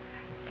 Jeannie.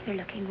 You're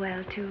looking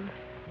well, too.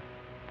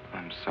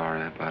 I'm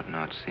sorry about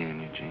not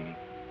seeing you, Jeannie.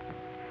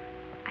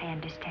 I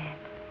understand.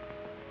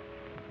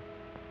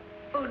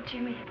 Oh,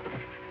 Jimmy,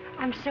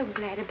 I'm so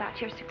glad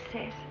about your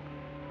success.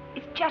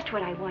 It's just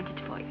what I wanted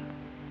for you.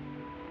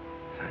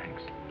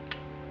 Thanks.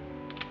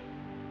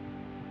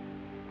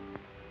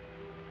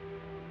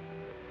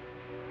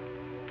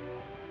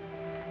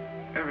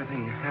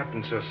 Everything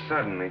happened so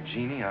suddenly,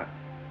 Jeannie.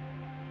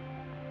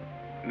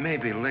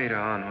 Maybe later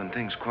on, when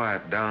things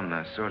quiet down and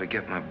I sort of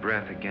get my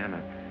breath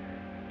again,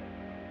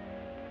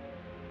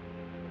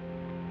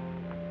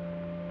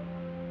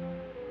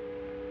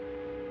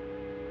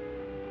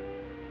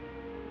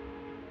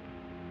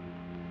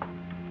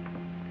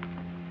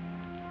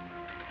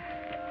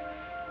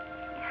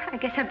 I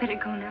guess I better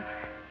go now.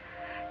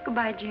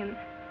 Goodbye, Jim.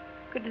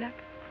 Good luck.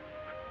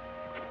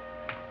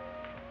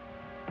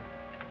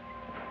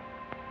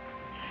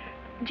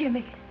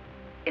 Jimmy,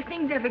 if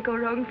things ever go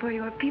wrong for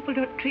you or people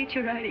don't treat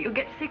you right or you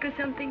get sick or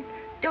something,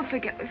 don't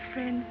forget my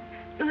friend.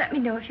 You'll let me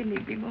know if you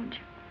need me, won't you?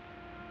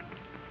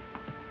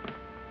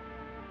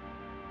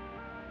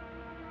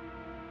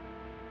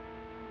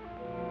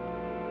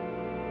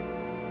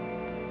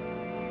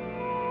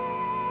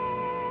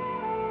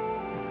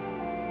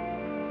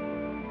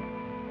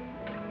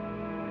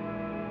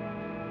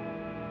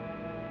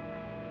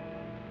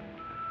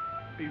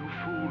 You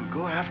fool.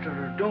 Go after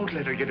her. Don't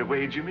let her get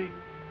away, Jimmy.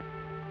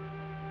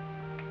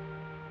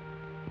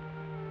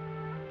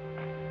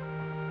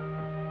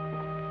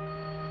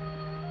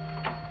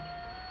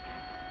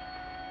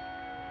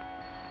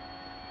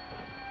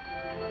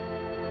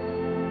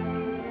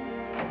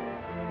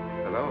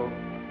 Hello?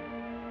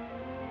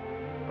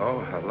 Oh,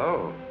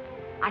 hello.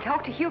 I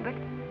talked to Hubert.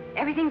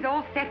 Everything's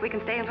all set. We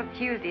can stay until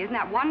Tuesday. Isn't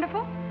that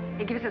wonderful?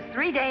 It gives us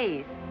 3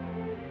 days.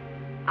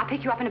 I'll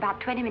pick you up in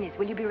about 20 minutes.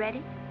 Will you be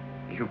ready?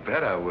 You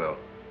bet I will.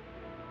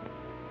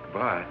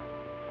 Goodbye.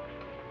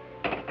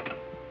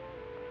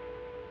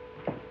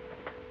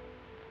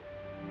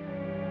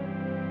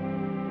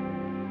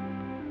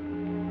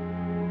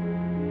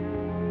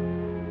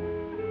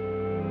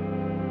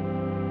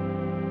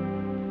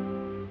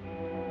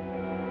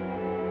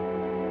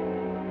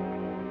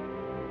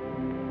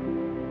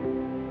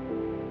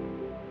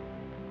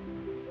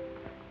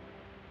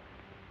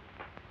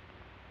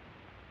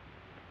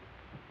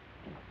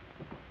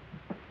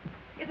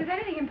 If there's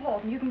anything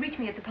important, you can reach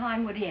me at the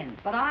Pinewood Inn.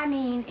 But I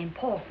mean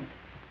important.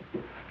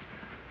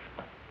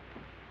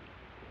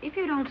 If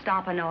you don't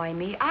stop annoying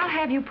me, I'll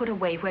have you put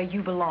away where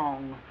you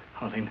belong.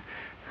 Arlene,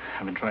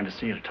 I've been trying to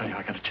see you to tell you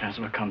I got a chance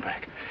of a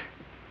comeback.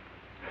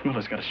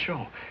 Miller's got a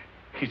show.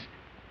 He's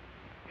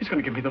going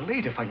to give me the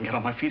lead if I can get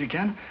on my feet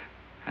again.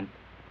 And,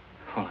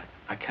 well,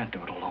 I can't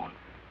do it alone.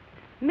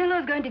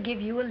 Miller's going to give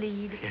you a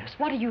lead. Yes.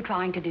 What are you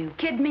trying to do?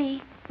 Kid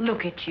me?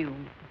 Look at you.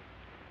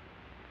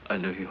 I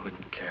knew you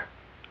wouldn't care.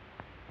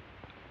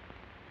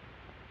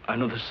 I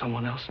know there's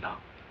someone else now.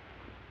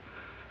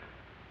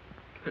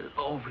 There's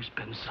always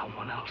been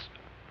someone else.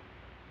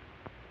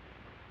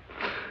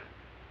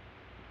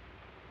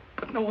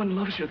 But no one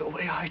loves you the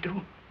way I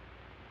do.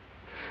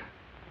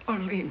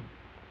 Arlene.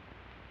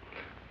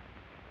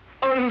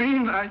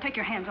 Arlene, Take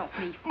your hands off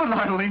me. But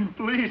Arlene,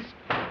 please.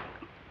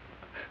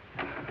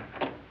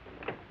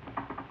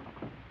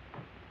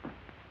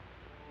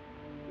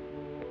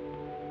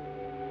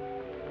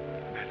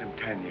 Madam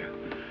Tanya,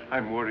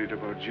 I'm worried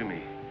about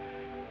Jimmy.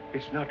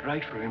 It's not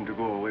right for him to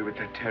go away with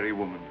that Terry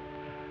woman.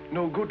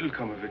 No good will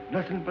come of it.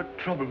 Nothing but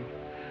trouble.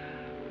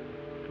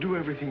 Do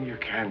everything you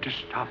can to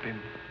stop him.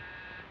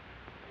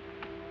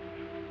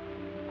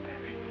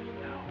 There he is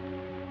now.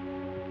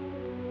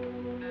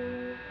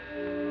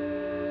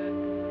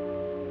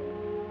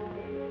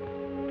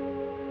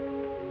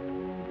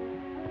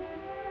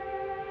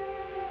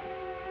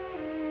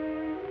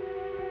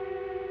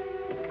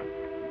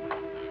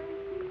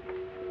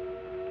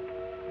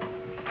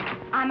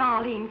 I'm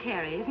Arlene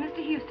Terry. Is Mr.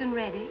 Houston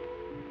ready?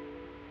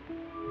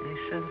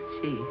 I shall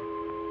see.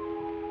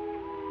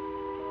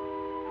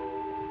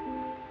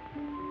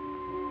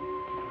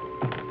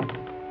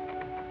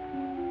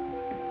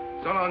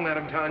 So long,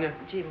 Madam Tanya.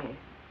 Jimmy,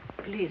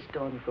 please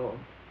don't go.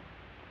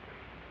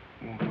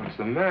 What's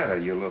the matter?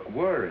 You look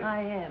worried.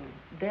 I am.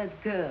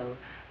 That girl,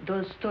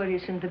 those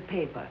stories in the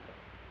paper.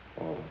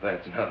 Oh,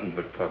 that's nothing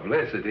but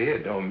publicity.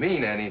 It don't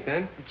mean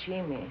anything.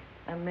 Jimmy,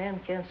 a man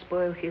can't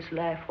spoil his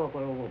life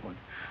over a woman.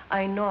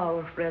 I know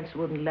our friends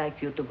wouldn't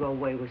like you to go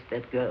away with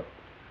that girl.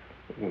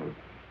 Well,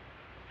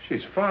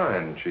 she's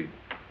fine.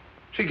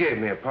 She gave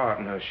me a part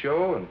in her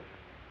show,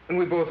 and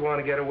we both want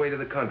to get away to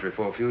the country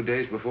for a few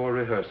days before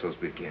rehearsals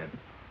begin.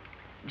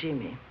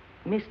 Jimmy,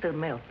 Mr.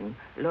 Melton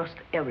lost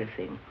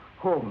everything.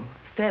 Home,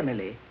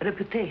 family,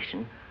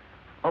 reputation,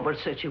 over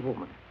such a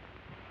woman.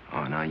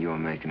 Oh, now you're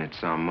making it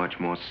sound much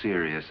more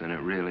serious than it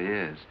really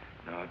is.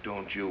 Now,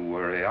 don't you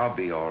worry. I'll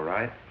be all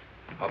right.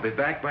 I'll be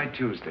back by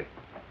Tuesday.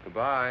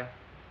 Goodbye.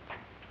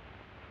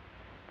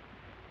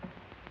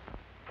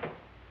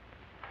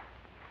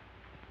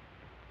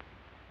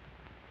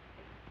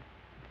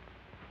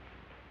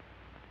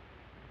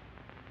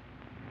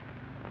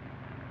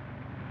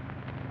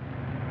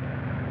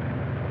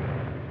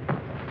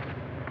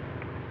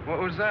 What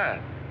was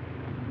that?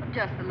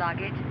 Just the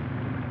luggage.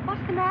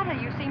 What's the matter?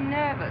 You seem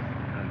nervous.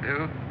 I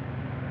do?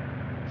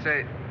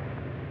 Say,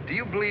 do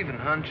you believe in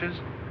hunches?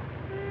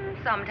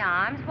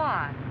 Sometimes.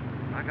 Why?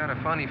 I got a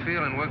funny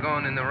feeling we're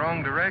going in the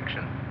wrong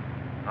direction.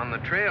 On the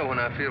trail, when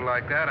I feel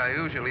like that, I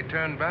usually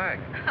turn back.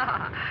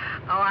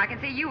 Oh, I can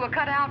see you were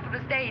cut out for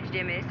the stage,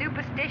 Jimmy.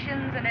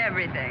 Superstitions and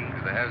everything.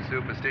 Do they have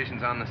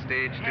superstitions on the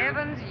stage, too?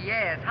 Heavens,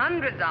 yes.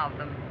 Hundreds of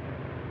them.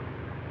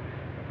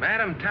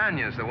 Madame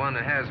Tanya's the one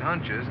that has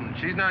hunches, and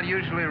she's not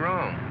usually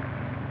wrong.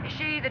 Is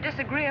she the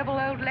disagreeable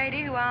old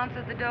lady who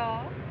answered the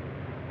door?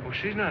 Well,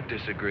 she's not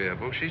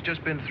disagreeable. She's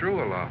just been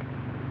through a lot.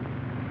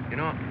 You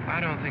know, I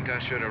don't think I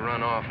should have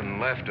run off and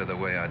left her the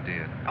way I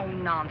did. Oh,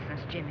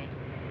 nonsense, Jimmy.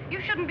 You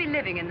shouldn't be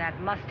living in that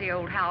musty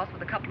old house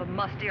with a couple of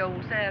musty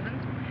old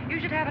servants. You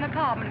should have an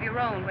apartment of your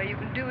own where you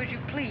can do as you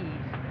please.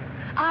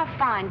 I'll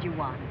find you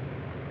one.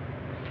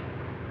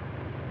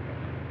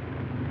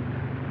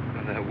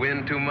 Will the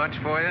wind too much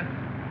for you?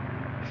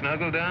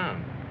 Snuggle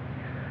down.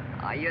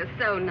 Oh, you're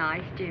so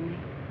nice, Jimmy.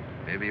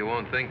 Maybe you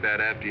won't think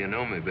that after you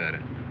know me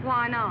better.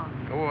 Why not?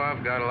 Oh,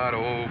 I've got a lot of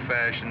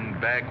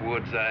old-fashioned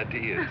backwoods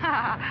ideas.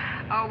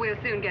 Oh, we'll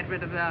soon get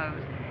rid of those.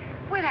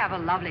 We'll have a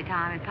lovely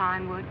time at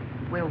Pinewood.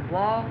 We'll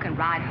walk and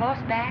ride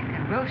horseback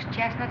and roast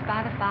chestnuts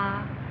by the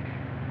fire.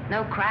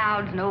 No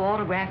crowds, no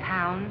autograph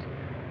hounds.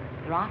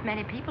 There aren't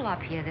many people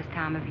up here this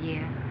time of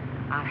year.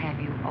 I'll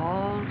have you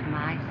all to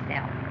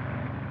myself.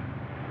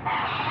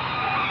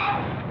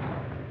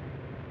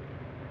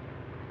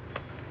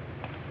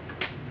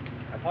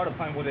 How far to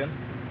Pinewood Inn?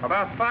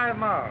 About 5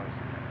 miles.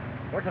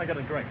 Where can I get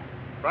a drink?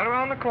 Right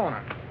around the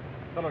corner.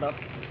 Fill it up.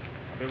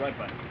 I'll be right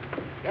back.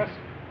 Yes.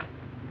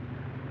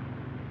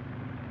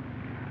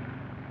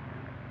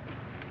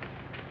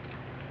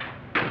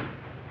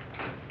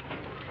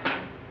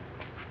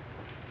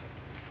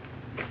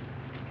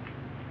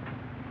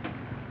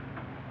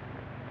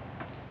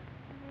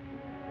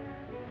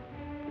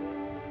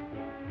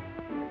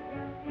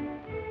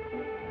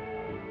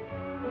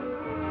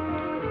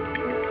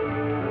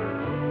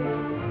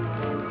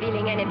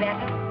 Feeling any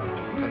better?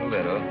 A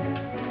little.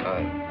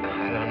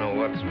 I don't know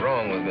what's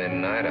wrong with me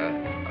tonight.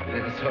 I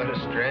feel sort of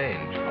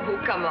strange.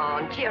 Oh, come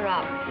on, cheer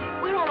up.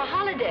 We're on a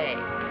holiday.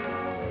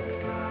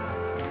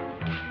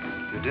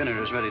 Your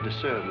dinner is ready to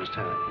serve, Miss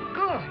Tanner.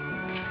 Good.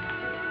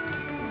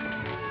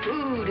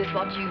 Food is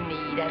what you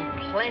need,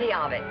 and plenty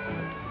of it.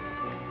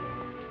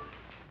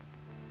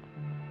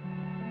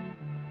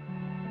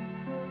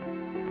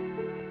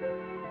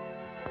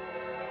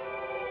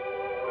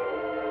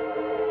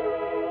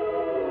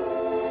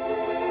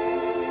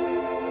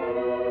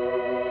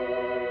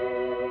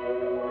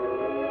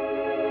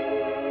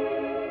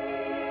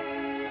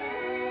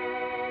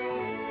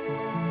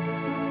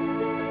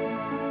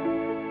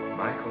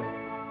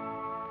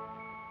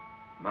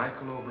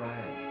 Michael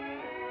O'Brien.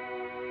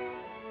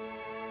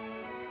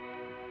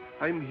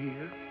 I'm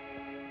here.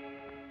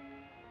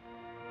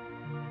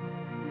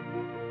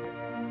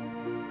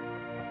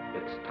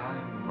 It's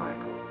time,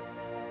 Michael.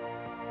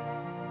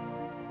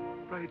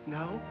 Right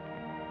now?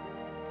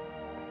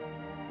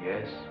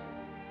 Yes,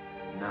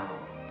 now.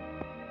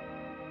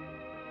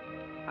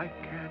 I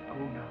can't go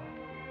now.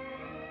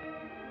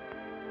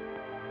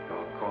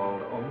 You're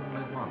called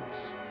only once.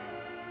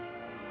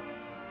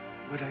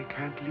 But I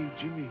can't leave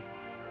Jimmy.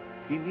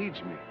 He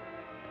needs me.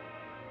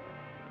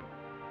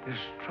 There's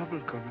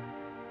trouble coming.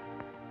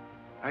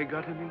 I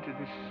got him into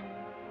this.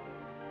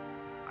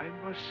 I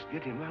must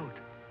get him out.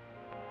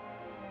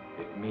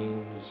 It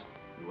means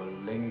you will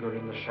linger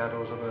in the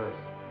shadows of Earth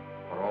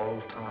for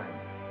all time.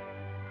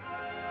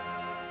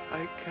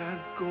 I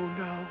can't go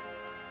now.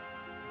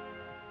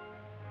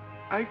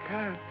 I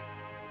can't.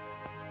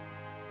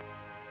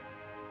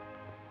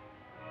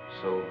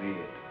 So be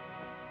it,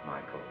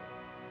 Michael.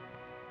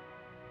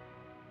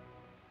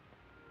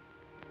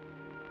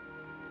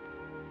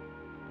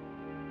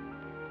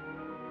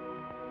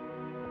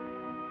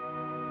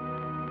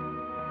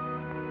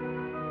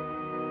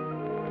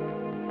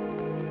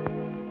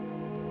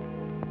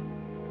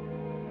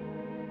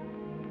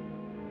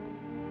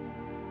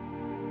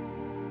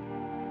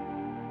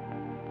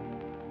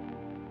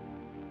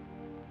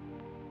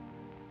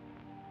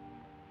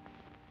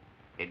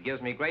 It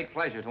gives me great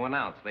pleasure to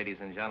announce, ladies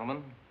and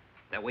gentlemen,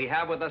 that we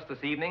have with us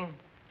this evening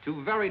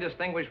two very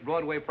distinguished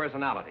Broadway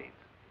personalities,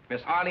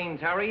 Miss Arlene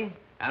Terry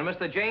and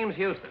Mr. James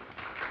Houston.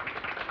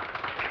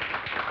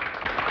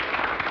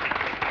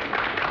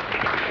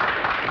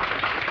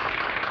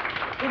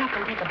 Get up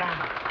and take a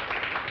bow.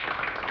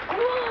 Go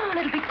on,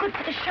 it'll be good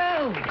for the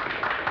show.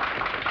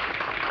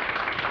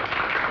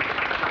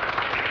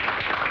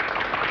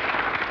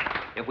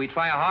 If we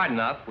try hard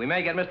enough, we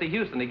may get Mr.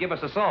 Houston to give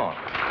us a song.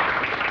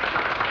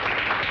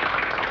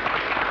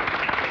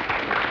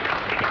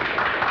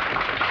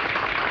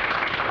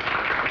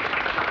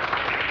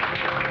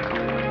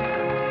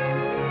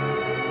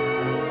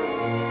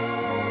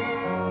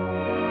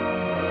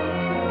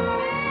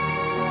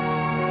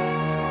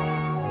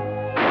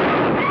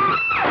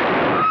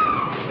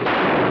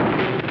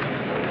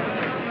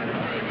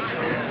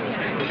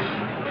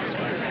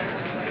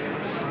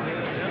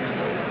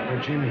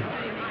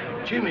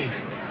 Jimmy.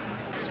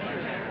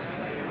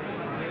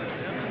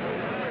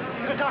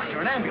 Get a doctor,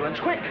 an ambulance,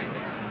 quick.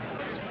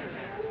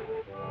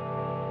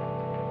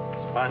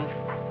 Sponge.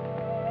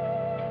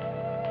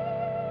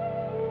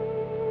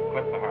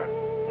 Clip the heart.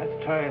 Let's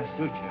try a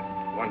suture.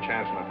 One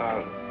chance in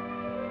 1,000.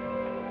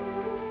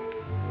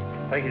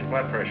 Take his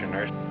blood pressure,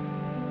 nurse.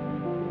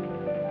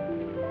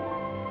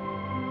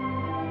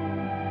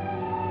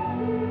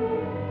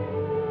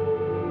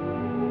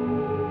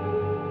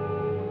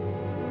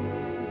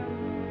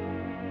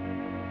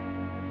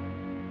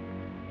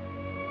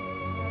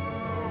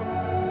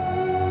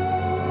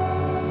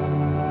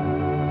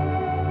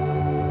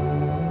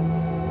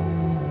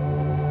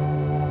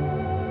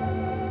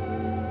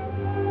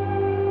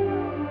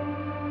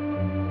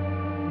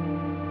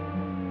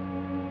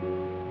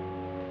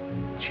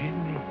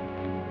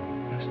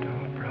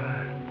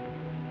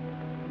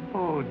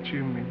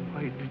 Jimmy,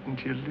 why didn't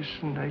you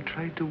listen? I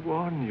tried to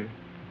warn you.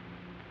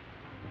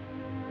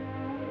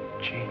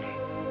 Jeannie.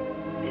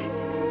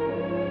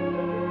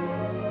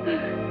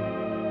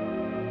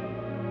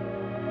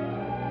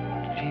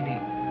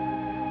 Jeannie.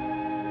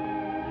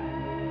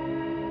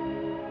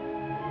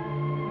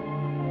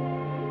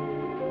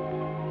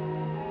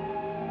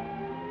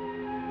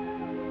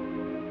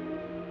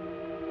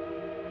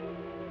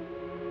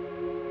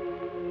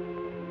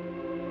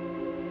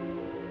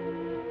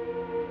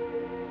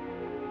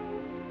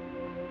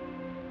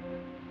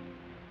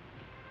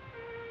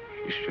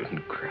 You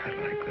shouldn't cry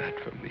like that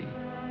for me.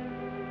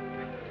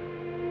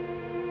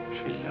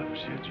 She loves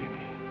you,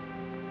 Jimmy.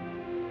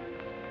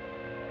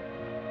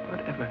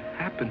 Whatever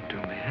happened to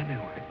me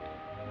anyway?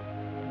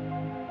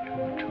 You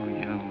were too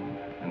young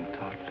and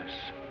thoughtless.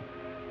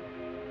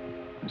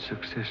 And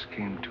success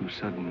came too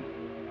sudden.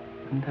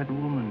 And that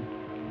woman,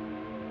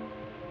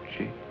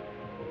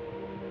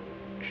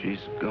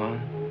 she's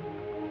gone.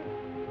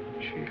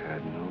 She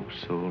had no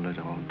soul at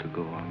all to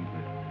go on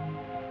with.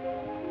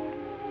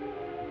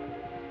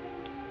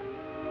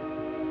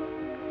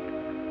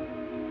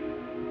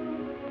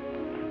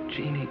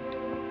 Jeannie,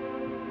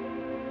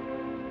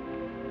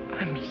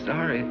 I'm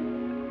sorry.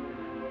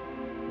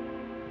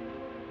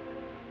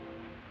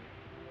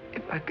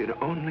 If I could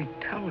only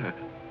tell her.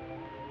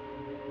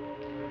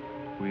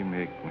 We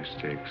make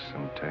mistakes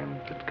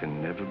sometimes that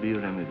can never be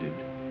remedied.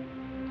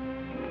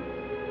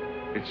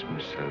 It's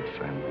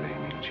myself I'm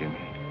blaming,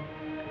 Jimmy,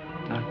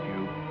 not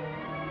you.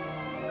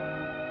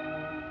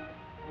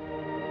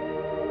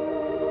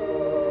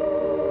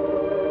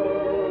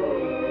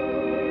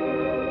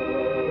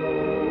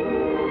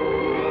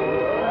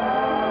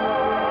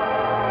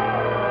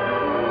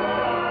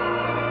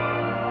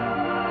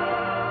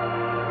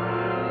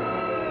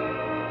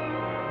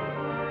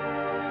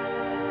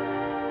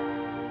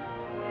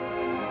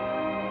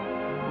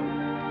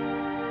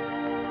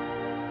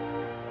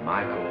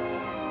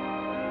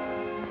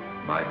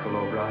 Michael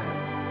O'Brien.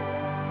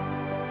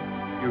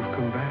 You've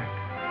come back.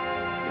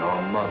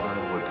 Your mother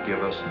would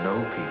give us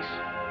no peace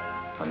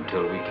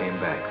until we came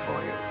back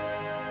for you.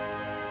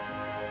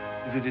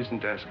 If it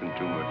isn't asking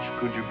too much,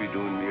 could you be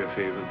doing me a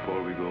favor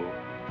before we go?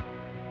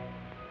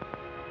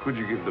 Could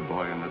you give the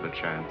boy another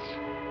chance?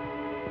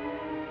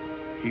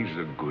 He's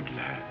a good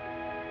lad.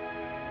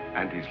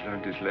 And he's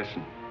learned his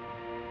lesson.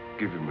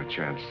 Give him a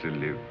chance to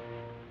live.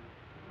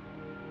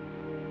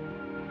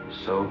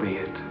 So be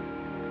it.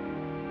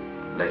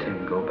 Let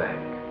him go back.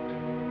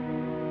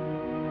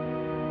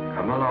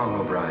 Come along,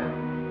 O'Brien.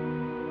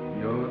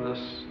 You're the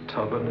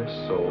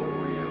stubbornest soul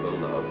we ever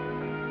loved.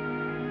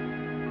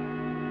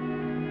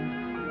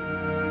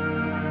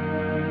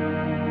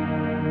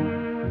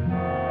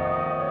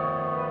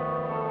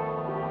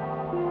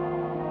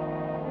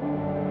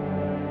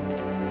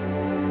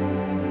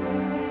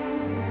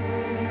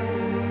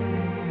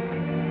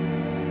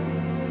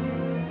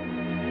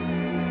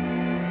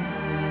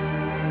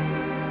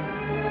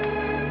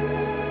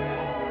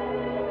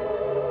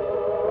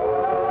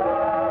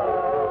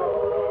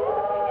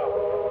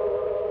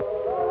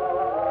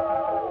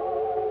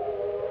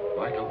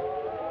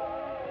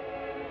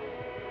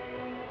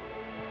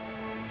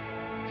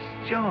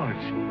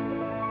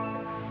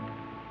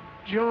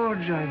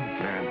 George, I'm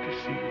glad to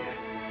see you.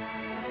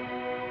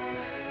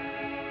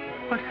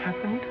 What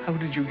happened? How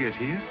did you get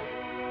here?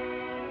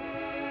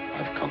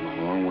 I've come a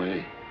long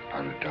way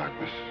out of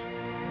darkness.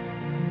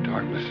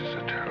 Darkness is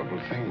a terrible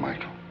thing,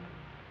 Michael.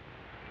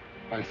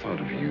 I thought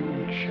of you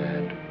and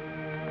Chad,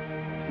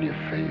 and your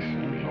faith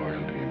and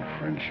loyalty and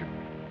friendship.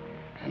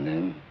 And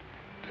then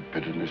the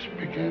bitterness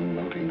began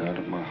melting out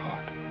of my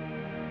heart.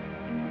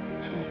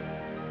 And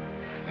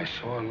I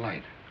saw a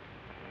light,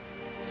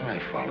 and I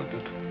followed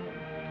it.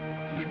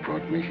 has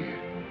brought me here.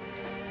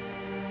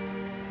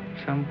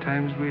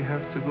 Sometimes we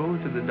have to go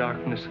to the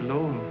darkness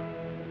alone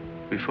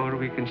before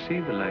we can see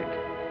the light.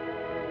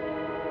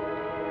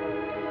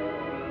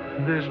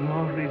 There's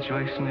more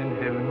rejoicing in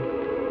heaven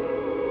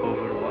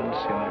over one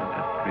sinner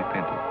that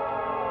repented